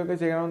ആയിട്ടുള്ള വീഡിയോ ഒക്കെ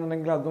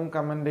ചെയ്യണമെന്നുണ്ടെങ്കിൽ അതും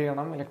കമൻറ്റ്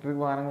ചെയ്യണം. ഇലക്ട്രിക്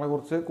വാഹനങ്ങളെ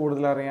കുറിച്ച്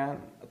കൂടുതൽ അറിയാൻ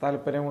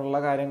താല്പര്യമുള്ള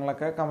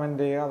കാര്യങ്ങളൊക്കെ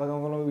കമൻറ്റ് ചെയ്യുക. അതൊക്കെ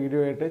നമ്മൾ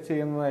വീഡിയോ ആയിട്ട്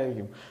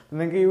ചെയ്യുന്നതായിരിക്കും.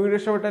 നിങ്ങൾക്ക് ഈ വീഡിയോ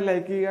ഇഷ്ടപ്പെട്ടാൽ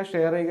ലൈക്ക് ചെയ്യുക,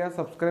 ഷെയർ ചെയ്യുക,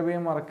 സബ്സ്ക്രൈബ്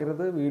ചെയ്യാൻ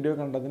മറക്കരുത്. വീഡിയോ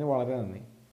കണ്ടതിന് വളരെ നന്ദി.